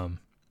 Fonz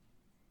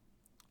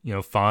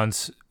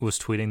was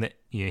tweeting that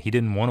he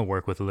didn't want to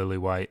work with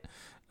Lillywhite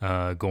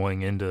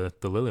going into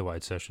the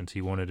Lillywhite sessions.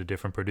 He wanted a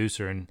different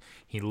producer, and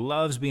he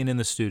loves being in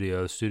the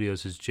studio. The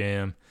studio's his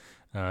jam.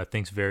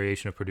 Thinks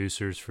variation of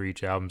producers for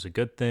each album's a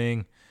good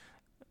thing.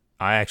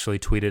 I actually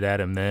tweeted at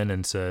him then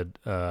and said,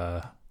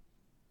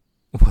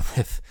 well,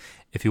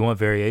 if you want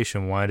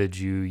variation, why did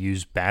you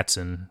use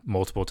Batson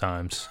multiple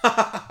times?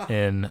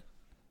 And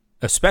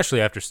especially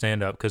after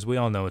Stand Up, because we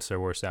all know it's their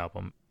worst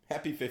album.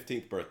 Happy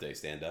 15th birthday,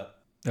 Stand Up.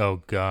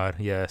 Oh, God,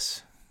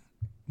 yes.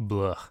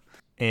 Blah.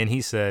 And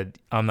he said,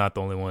 "I'm not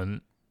the only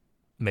one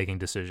making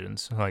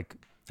decisions."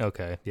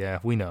 Okay, yeah,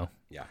 we know.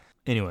 Yeah.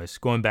 Anyways,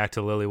 going back to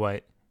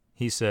Lillywhite,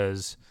 he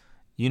says,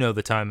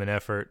 "The time and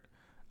effort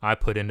I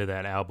put into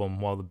that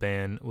album while the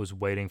band was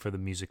waiting for the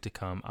music to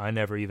come. I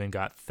never even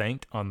got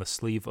thanked on the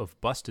sleeve of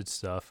Busted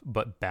Stuff,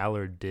 but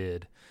Ballard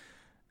did."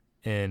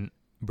 And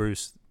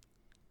Bruce,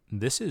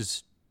 this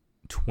is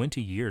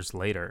 20 years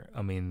later.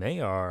 I mean, they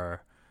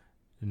are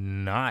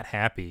not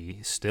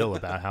happy still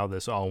about how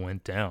this all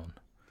went down.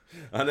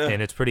 I know.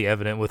 And it's pretty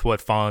evident with what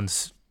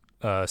Fonz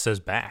says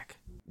back.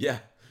 Yeah.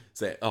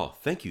 Say, "Oh,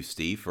 thank you,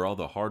 Steve, for all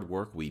the hard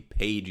work we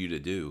paid you to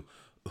do.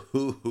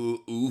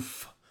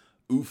 Oof.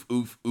 Oof,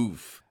 oof,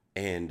 oof."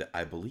 And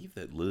I believe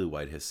that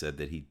Lillywhite has said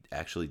that he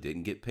actually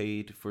didn't get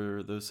paid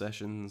for those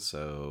sessions.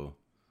 So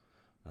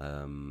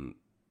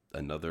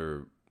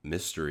another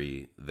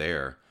mystery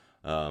there.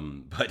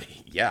 But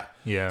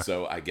yeah.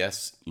 So I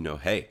guess,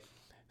 hey,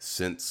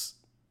 since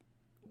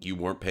you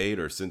weren't paid,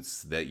 or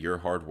since that your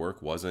hard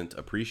work wasn't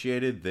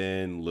appreciated,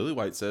 then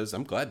Lillywhite says,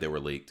 "I'm glad they were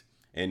leaked."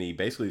 And he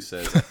basically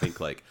says, I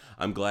think,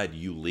 "I'm glad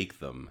you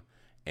leaked them."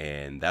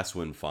 And that's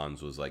when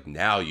Fonz was like,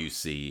 "Now you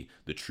see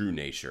the true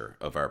nature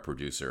of our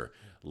producer,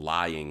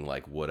 lying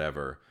like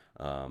whatever."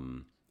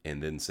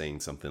 and then saying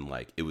something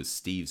like it was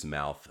Steve's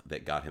mouth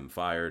that got him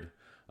fired.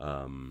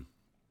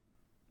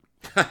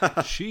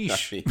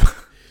 Sheesh. I mean,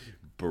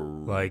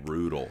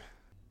 brutal.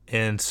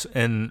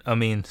 And I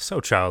mean, so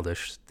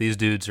childish. These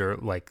dudes are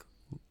like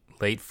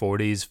late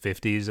 40s,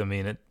 50s. I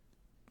mean,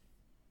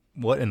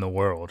 what in the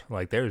world?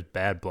 Like, there's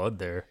bad blood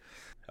there.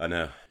 I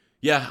know.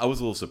 Yeah, I was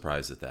a little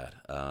surprised at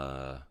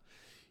that.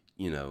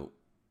 You know,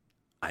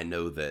 I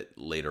know that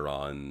later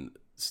on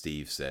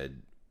Steve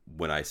said,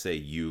 when I say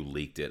you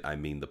leaked it, I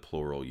mean the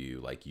plural you,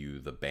 like you,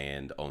 the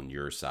band on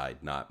your side,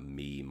 not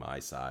me, my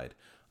side.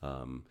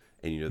 And,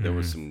 you know, there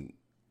was some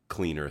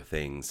cleaner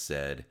things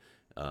said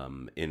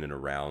in and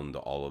around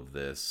all of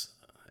this.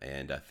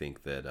 And I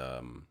think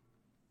that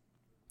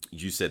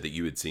you said that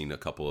you had seen a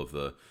couple of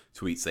the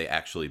tweets. They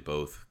actually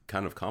both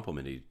kind of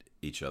complimented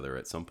each other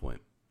at some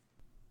point.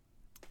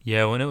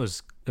 Yeah, when it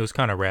was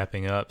kind of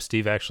wrapping up,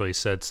 Steve actually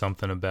said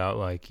something about,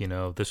 like, you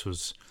know, this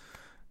was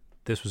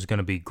going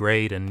to be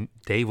great, and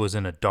Dave was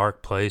in a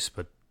dark place,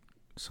 but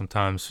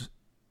sometimes,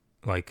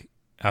 like,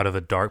 out of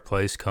a dark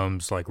place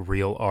comes, like,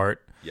 real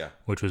art,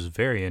 which was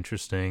very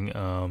interesting.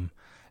 And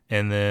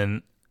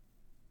then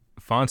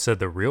Fonz said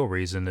the real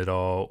reason it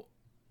all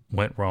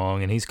went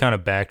wrong, and he's kind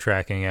of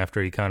backtracking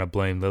after he kind of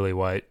blamed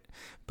Lillywhite,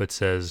 but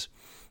says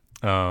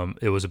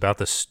it was about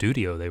the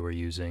studio they were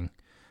using,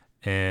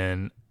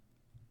 and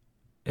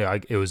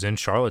it was in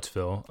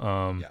Charlottesville.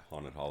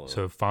 Haunted Hollow.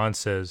 So Fonz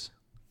says,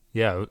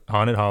 yeah,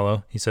 Haunted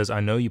Hollow. He says, I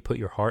know you put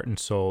your heart and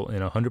soul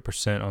in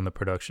 100% on the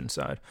production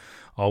side.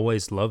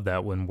 Always love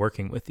that when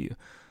working with you.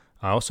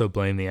 I also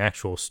blame the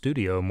actual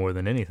studio more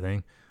than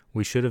anything.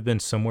 We should have been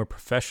somewhere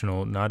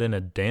professional, not in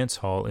a dance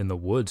hall in the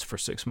woods for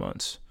 6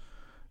 months.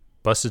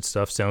 Busted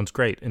Stuff sounds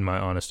great, in my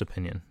honest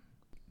opinion.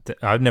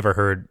 I've never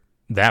heard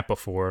that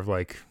before,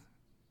 like,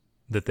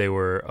 that they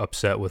were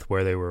upset with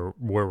where they were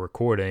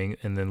recording,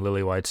 and then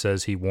Lillywhite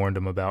says he warned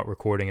them about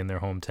recording in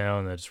their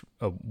hometown. That's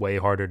way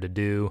harder to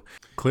do.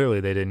 Clearly,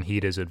 they didn't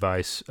heed his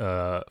advice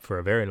for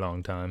a very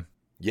long time.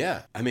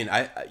 Yeah, I mean,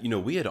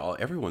 we had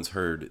everyone's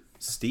heard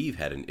Steve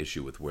had an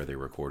issue with where they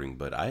were recording,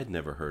 but I had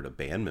never heard a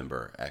band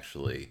member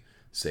actually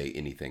say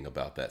anything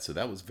about that. So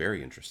that was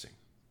very interesting.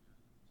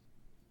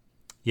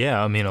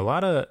 Yeah, I mean, a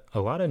lot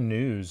of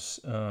news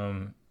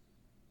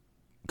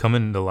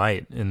coming to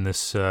light in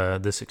this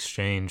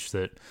exchange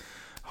that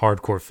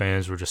hardcore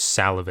fans were just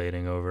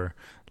salivating over,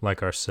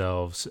 like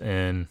ourselves.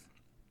 And,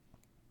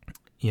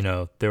 you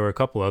know, there were a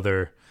couple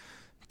other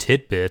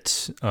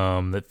tidbits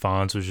that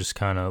Fonz was just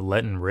kind of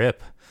letting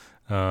rip,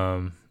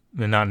 and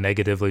not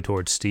negatively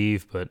towards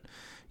Steve, but,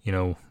 you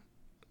know,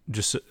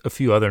 just a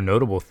few other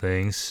notable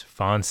things.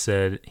 Fonz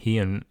said he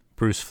and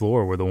Bruce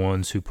Floor were the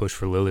ones who pushed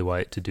for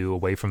Lillywhite to do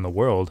Away from the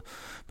World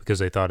because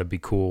they thought it'd be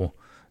cool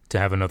to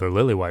have another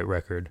Lillywhite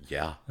record.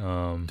 Yeah.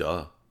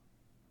 Duh.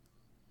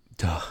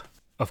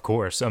 Of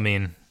course. I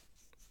mean,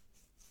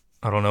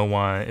 I don't know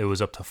why it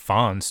was up to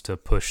Fonz to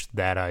push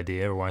that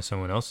idea or why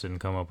someone else didn't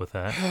come up with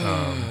that.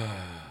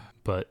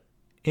 But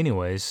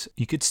anyways,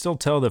 you could still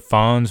tell that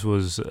Fonz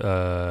was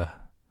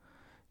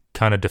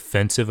kind of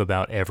defensive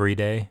about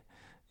Everyday.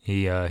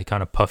 He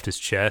kind of puffed his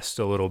chest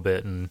a little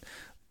bit and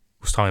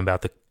was talking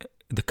about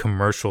the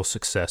commercial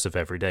success of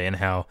Everyday and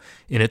how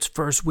in its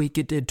first week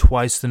it did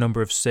twice the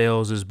number of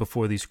sales as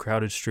Before These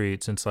Crowded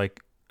Streets. And it's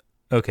like,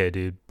 okay,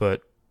 dude,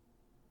 but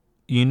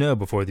you know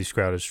Before These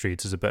Crowded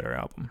Streets is a better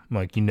album.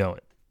 Like, you know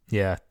it.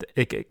 Yeah,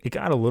 it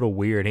got a little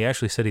weird. He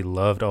actually said he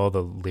loved all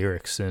the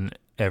lyrics in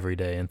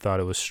Everyday and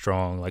thought it was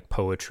strong, like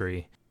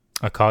poetry.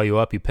 I call you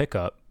up, you pick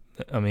up.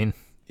 I mean,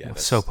 yeah,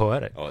 it's so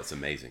poetic. Oh, it's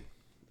amazing.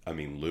 I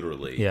mean,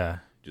 literally, yeah,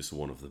 just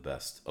one of the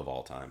best of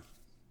all time.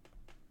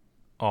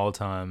 All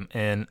time.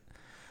 And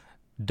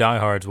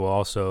diehards will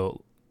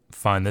also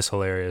find this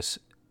hilarious.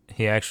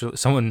 There's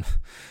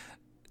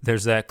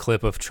that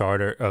clip of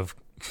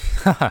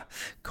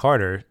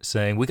Carter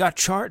saying, "We got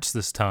charts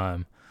this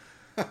time,"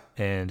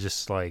 and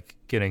just like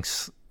getting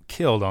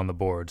killed on the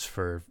boards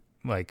for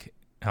like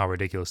how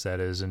ridiculous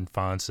that is. And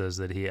Fonz says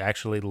that he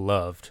actually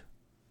loved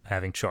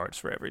having charts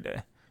for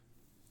Everyday.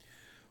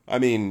 I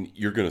mean,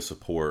 you're going to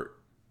support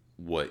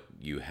what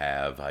you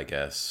have, I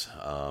guess.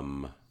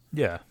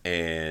 Yeah.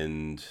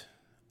 And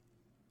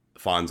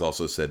Fonz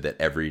also said that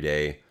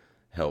Everyday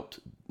helped,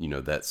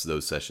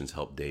 those sessions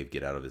helped Dave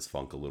get out of his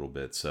funk a little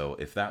bit. So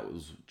if that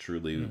was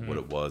truly what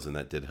it was and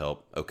that did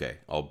help, okay,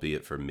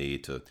 albeit for me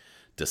to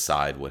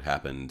decide what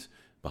happened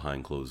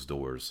behind closed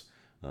doors,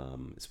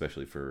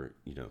 especially for,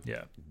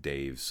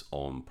 Dave's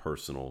own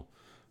personal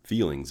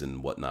feelings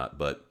and whatnot.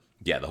 But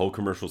yeah, the whole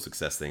commercial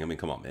success thing. I mean,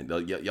 come on, man.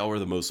 Y'all were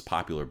the most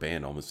popular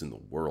band almost in the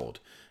world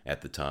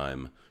at the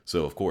time.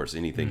 So, of course,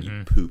 anything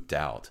you pooped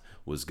out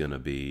was going to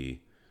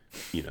be,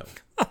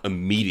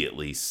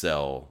 immediately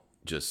sell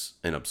just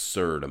an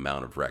absurd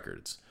amount of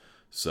records.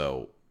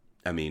 So,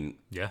 I mean,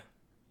 yeah.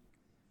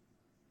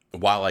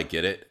 While I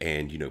get it,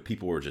 and,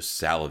 people were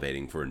just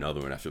salivating for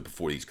another one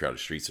Before These Crowded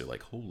Streets, they're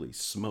like, holy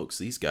smokes,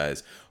 these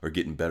guys are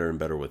getting better and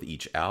better with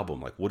each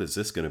album. Like, what is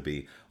this going to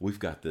be? We've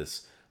got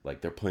this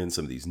Like they're playing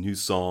some of these new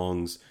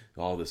songs,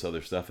 all this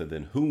other stuff, and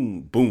then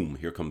boom,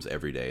 here comes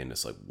Every Day, and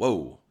it's like,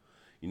 whoa.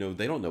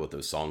 They don't know what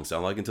those songs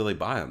sound like until they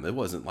buy them. It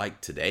wasn't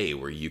like today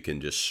where you can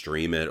just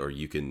stream it, or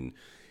you can,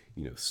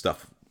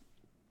 stuff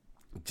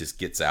just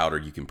gets out, or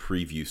you can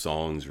preview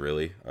songs,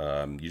 really.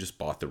 You just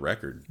bought the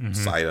record,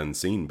 sight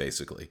unseen,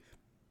 basically.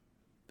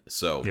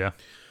 So, yeah.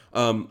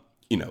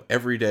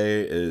 Every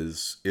Day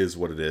is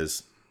what it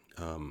is.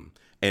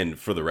 And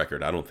for the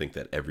record, I don't think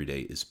that Every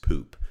Day is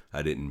poop.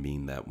 I didn't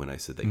mean that when I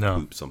said they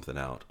poop something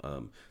out.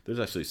 There's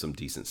actually some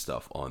decent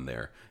stuff on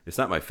there. It's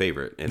not my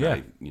favorite,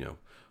 and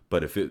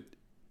but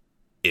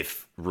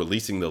if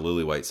releasing the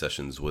Lillywhite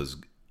sessions was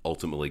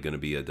ultimately going to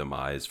be a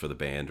demise for the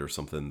band or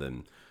something,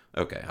 then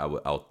okay,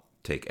 I'll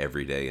take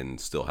Every Day and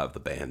still have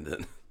the band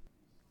then.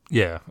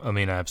 Yeah, I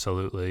mean,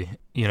 absolutely.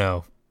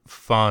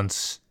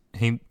 Fonz,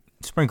 he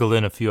sprinkled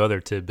in a few other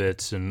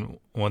tidbits, and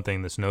one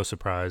thing that's no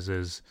surprise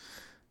is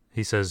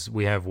he says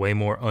we have way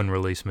more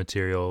unreleased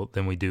material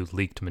than we do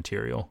leaked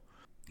material,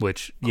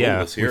 which,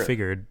 cool, we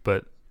figured,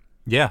 but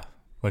yeah,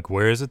 like,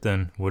 where is it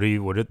then? What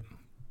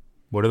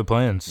are the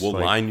plans? We'll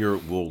line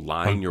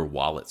your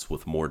wallets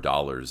with more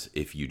dollars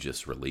if you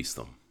just release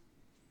them.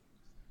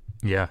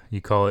 Yeah, you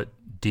call it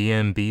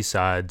DMB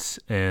sides,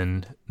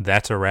 and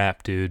that's a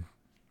wrap, dude.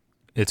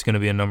 It's going to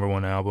be a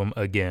 #1 album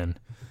again.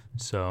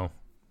 So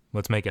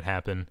let's make it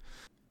happen.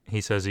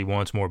 He says he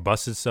wants more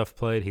Busted stuff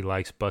played. He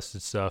likes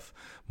Busted stuff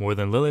more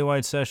than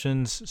Lillywhite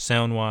sessions,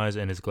 sound-wise,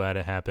 and is glad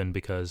it happened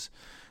because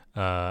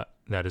that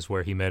is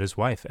where he met his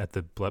wife, at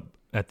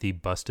the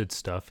Busted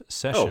stuff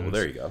sessions. Oh, well,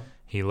 there you go.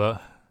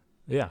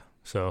 Yeah.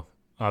 So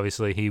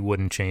obviously he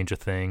wouldn't change a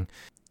thing,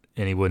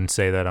 and he wouldn't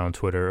say that on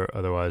Twitter.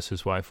 Otherwise,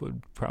 his wife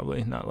would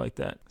probably not like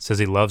that. Says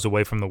he loves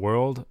Away from the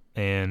World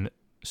and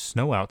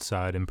Snow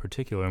Outside in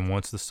particular, and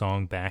wants the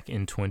song back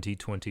in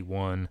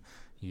 2021.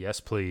 Yes,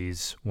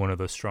 please. One of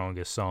the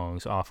strongest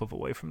songs off of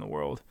Away from the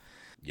World.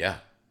 Yeah,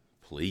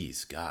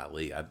 please.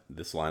 Golly,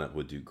 this lineup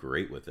would do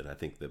great with it. I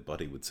think that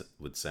Buddy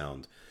would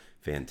sound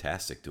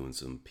fantastic doing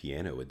some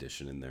piano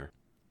edition in there.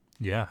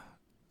 Yeah.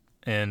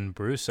 And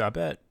Bruce, I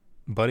bet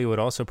Buddy would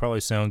also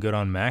probably sound good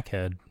on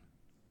Machead.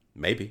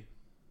 Maybe.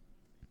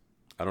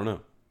 I don't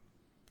know.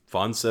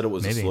 Fonz said it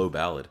was a slow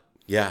ballad.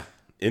 Yeah.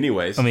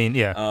 Anyways. I mean,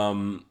 yeah.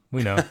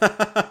 We know.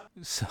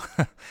 So,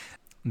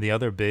 the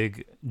other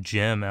big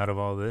gem out of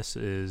all this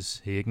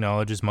is he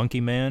acknowledges Monkey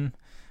Man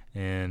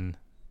and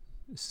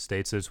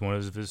states it's one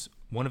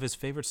of his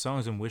favorite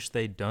songs and wish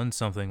they'd done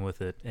something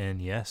with it.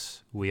 And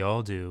yes, we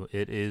all do.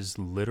 It is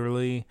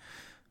literally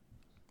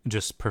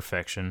just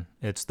perfection.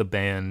 It's the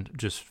band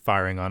just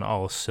firing on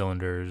all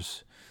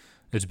cylinders.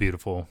 It's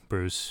beautiful,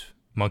 Bruce.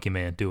 Monkey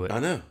Man, do it. I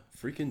know.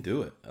 Freaking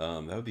do it.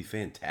 That would be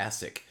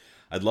fantastic.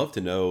 I'd love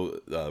to know.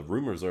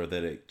 Rumors are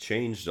that it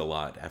changed a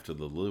lot after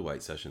the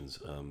Lillywhite sessions.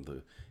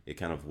 It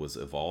kind of was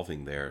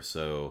evolving there.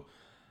 So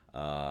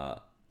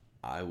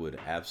I would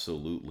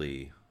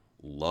absolutely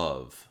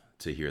love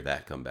to hear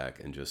that come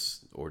back, and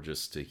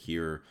just to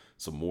hear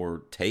some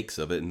more takes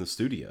of it in the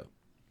studio.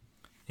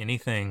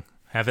 Anything.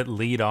 Have it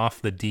lead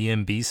off the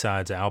DMB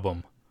Sides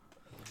album.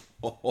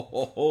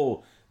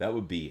 Oh, that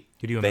would be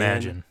could you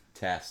imagine?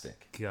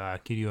 Fantastic.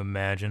 God, could you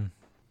imagine?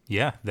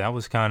 Yeah, that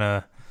was kind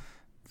of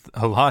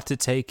a lot to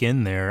take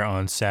in there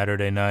on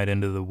Saturday night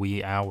into the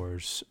wee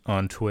hours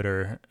on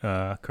Twitter,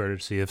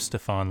 courtesy of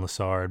Stefan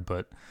Lassard.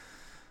 But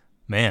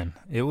man,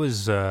 it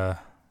was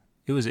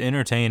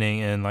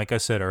entertaining, and like I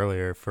said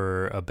earlier,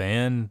 for a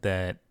band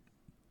that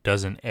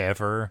doesn't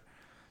ever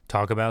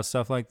talk about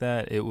stuff like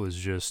that, it was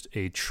just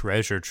a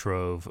treasure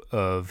trove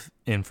of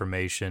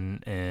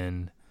information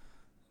and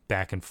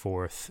back and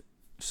forth.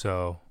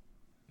 So,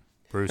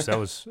 Bruce, it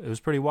was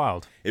pretty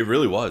wild. It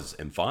really was.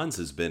 And Fonz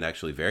has been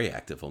actually very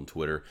active on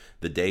Twitter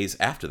the days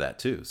after that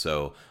too.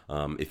 So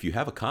if you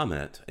have a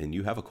comment and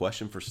you have a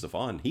question for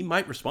Stefan, he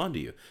might respond to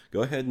you.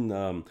 Go ahead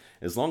and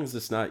as long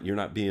as you're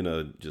not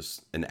being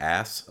just an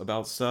ass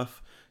about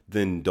stuff,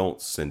 then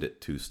don't send it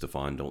to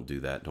Stefan. Don't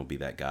do that. Don't be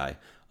that guy.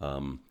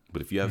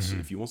 But if you have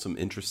if you want some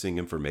interesting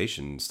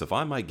information,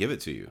 Stefan might give it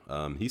to you.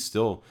 He's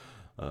still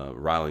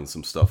riling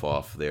some stuff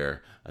off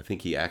there. I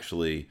think he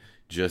actually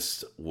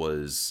just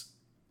was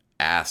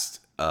asked,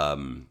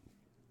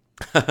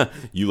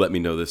 you let me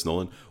know this,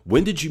 Nolan.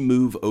 When did you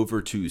move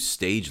over to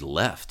stage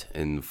left?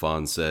 And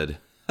Fonz said,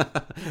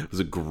 it was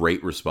a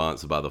great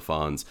response by the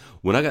Fonz.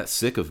 When I got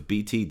sick of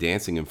BT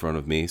dancing in front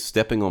of me,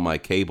 stepping on my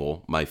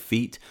cable, my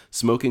feet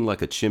smoking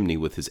like a chimney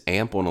with his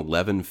amp on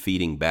 11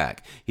 feeding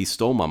back. He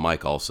stole my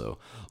mic also.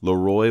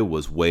 Leroy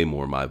was way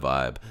more my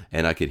vibe,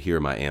 and I could hear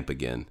my amp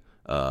again.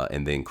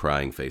 And then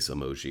crying face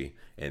emoji.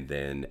 And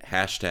then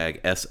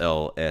hashtag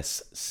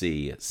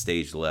SLSC,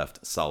 Stage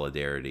Left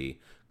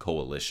Solidarity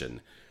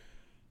Coalition.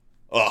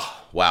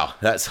 Oh, wow.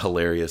 That's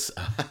hilarious.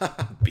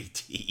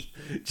 BT.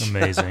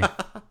 Amazing.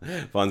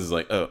 Fonz is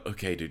like, oh,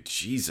 okay, dude,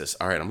 Jesus.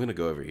 All right, I'm going to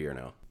go over here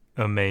now.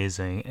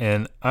 Amazing.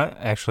 And I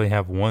actually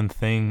have one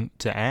thing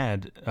to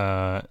add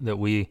that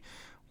we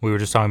we were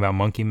just talking about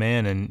Monkey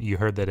Man, and you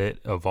heard that it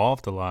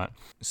evolved a lot.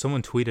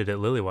 Someone tweeted at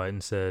Lillywhite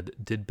and said,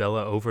 did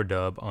Bella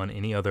overdub on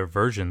any other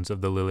versions of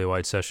the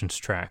Lillywhite Sessions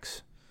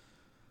tracks?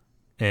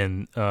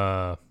 And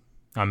I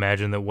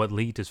imagine that what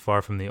leaked is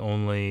far from the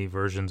only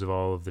versions of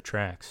all of the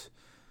tracks.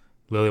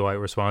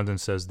 Lillywhite responds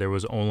and says there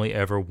was only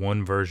ever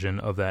one version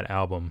of that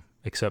album,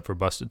 except for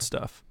Busted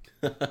Stuff.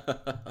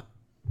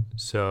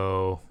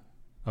 So,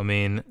 I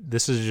mean,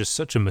 this is just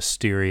such a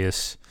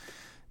mysterious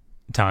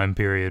time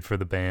period for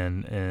the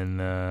band,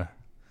 and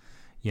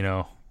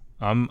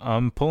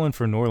I'm pulling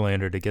for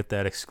Norlander to get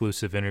that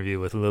exclusive interview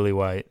with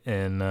Lillywhite,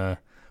 and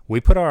we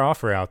put our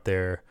offer out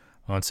there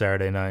on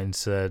Saturday night and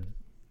said,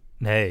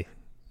 hey,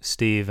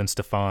 Steve and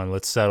Stefan,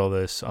 let's settle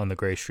this on the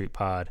Gray Street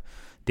Pod.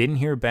 Didn't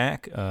hear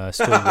back,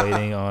 still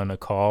waiting on a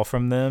call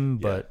from them,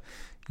 but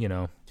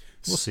we'll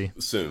see.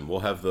 Soon we'll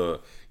have the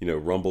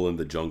Rumble in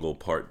the Jungle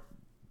part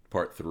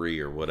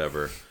 3 or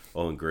whatever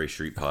on Gray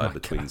Street Pod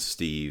between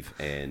Steve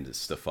and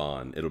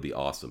Stefan. It'll be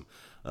awesome.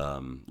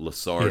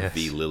 Lassard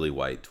v.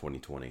 Lillywhite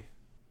 2020.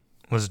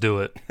 Let's do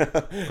it.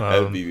 That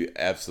would be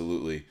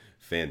absolutely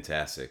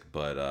fantastic.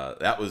 But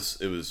it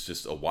was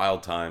just a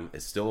wild time.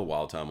 It's still a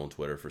wild time on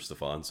Twitter for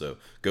Stefan. So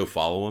go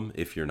follow him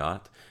if you're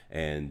not.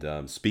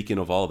 And speaking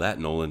of all that,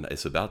 Nolan,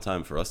 it's about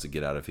time for us to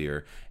get out of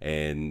here.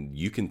 And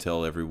you can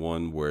tell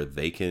everyone where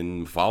they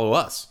can follow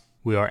us.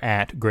 We are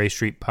at Gray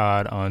Street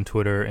Pod on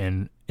Twitter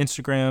and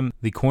Instagram,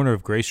 the Corner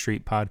of Gray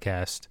Street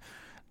Podcast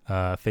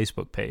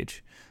Facebook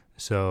page.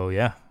 So,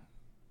 yeah,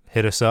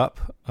 hit us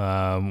up.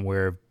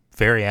 We're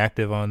very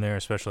active on there,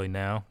 especially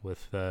now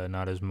with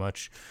not as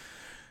much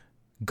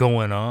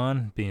going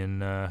on, being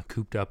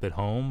cooped up at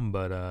home.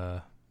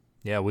 But,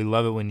 yeah, we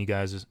love it when you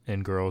guys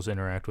and girls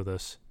interact with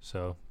us.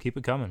 So keep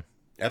it coming.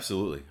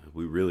 Absolutely.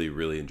 We really,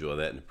 really enjoy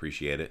that and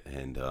appreciate it.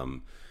 And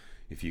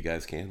if you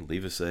guys can,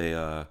 leave us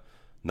a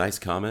nice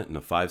comment and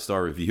a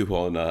 5-star review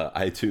on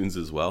iTunes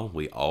as well.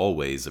 We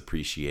always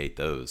appreciate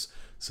those.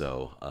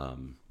 So,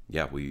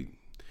 we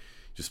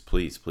just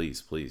please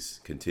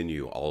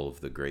continue all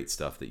of the great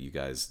stuff that you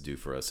guys do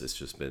for us. It's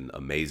just been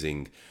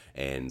amazing.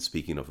 And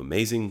speaking of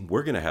amazing,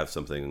 we're going to have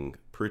something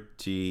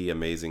pretty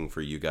amazing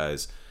for you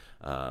guys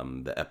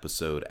the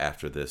episode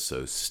after this.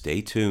 So stay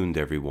tuned,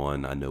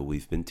 everyone. I know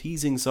we've been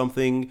teasing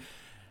something,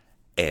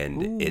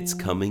 and it's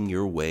coming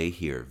your way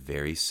here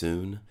very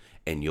soon.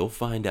 And you'll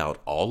find out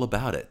all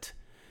about it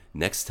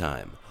next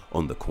time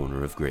on the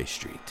Corner of Gray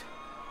Street.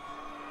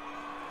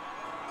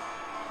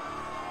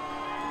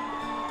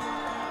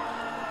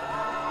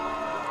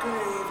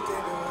 Grave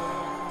digger,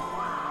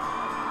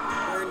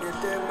 when you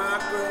dig my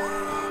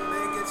grave,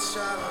 make it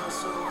shallow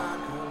so I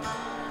can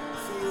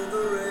feel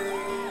the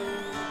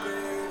rain.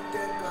 Grave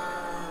digger,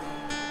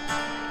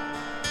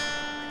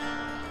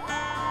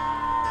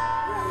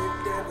 grave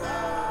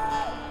digger,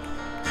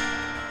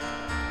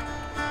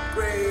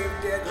 grave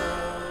digger,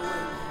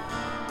 when you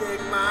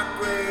dig my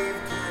grave,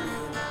 can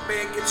you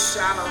make it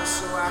shallow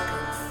so I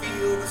can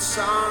feel the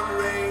sun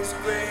rays?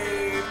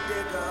 Grave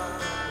digger.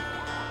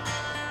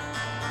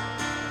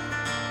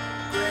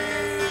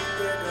 Grave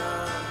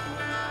digger,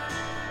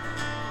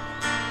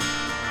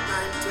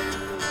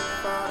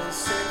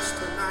 1946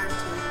 to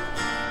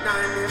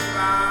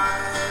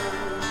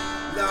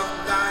 1995. Love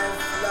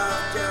life,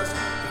 love just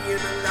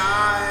being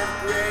alive.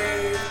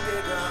 Grave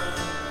digger,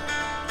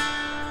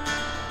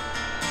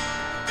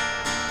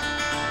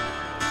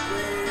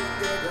 grave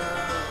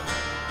digger.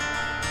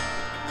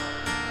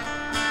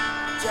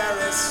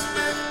 Jerry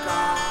Smith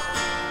gone,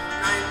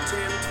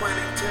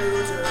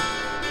 1922 to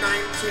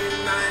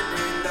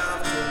 1990,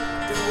 love to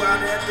do what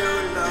they do,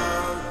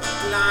 love,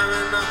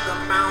 climbing up the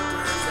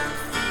mountains and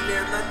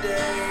feeling the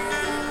day.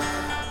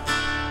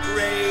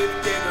 Grave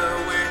digger,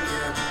 when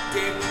you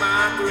dig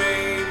my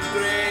grave,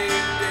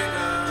 grave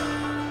digger.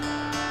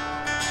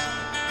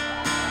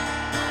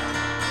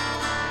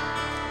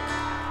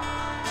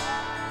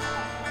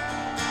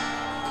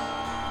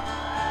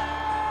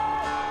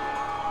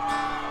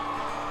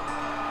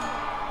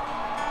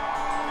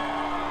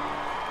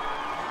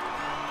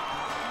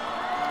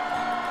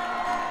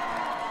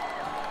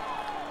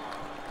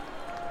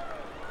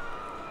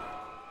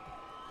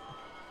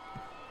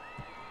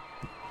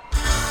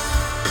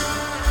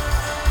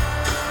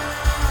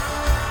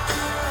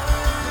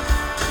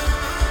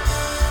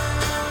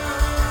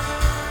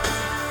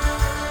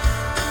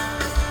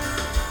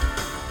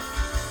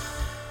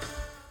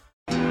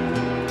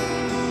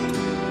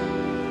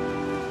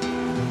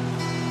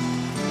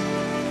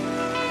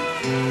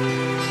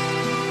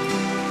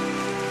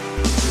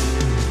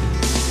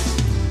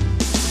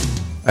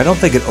 I don't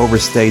think it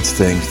overstates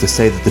things to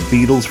say that the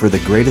Beatles were the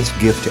greatest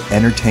gift to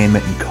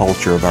entertainment and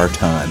culture of our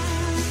time,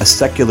 a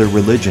secular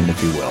religion,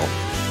 if you will,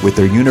 with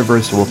their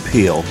universal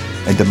appeal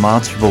and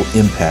demonstrable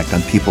impact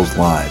on people's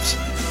lives.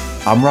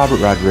 I'm Robert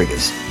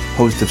Rodriguez,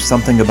 host of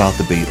Something About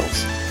the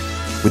Beatles.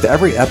 With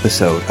every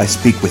episode, I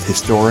speak with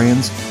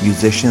historians,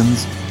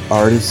 musicians,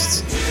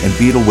 artists, and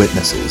Beatle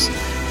witnesses,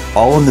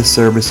 all in the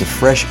service of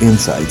fresh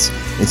insights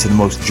into the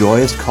most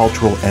joyous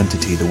cultural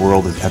entity the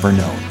world has ever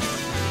known.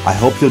 I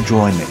hope you'll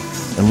join me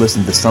and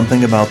listen to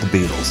Something About the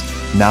Beatles,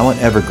 now on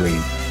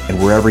Evergreen and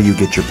wherever you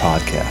get your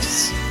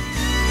podcasts.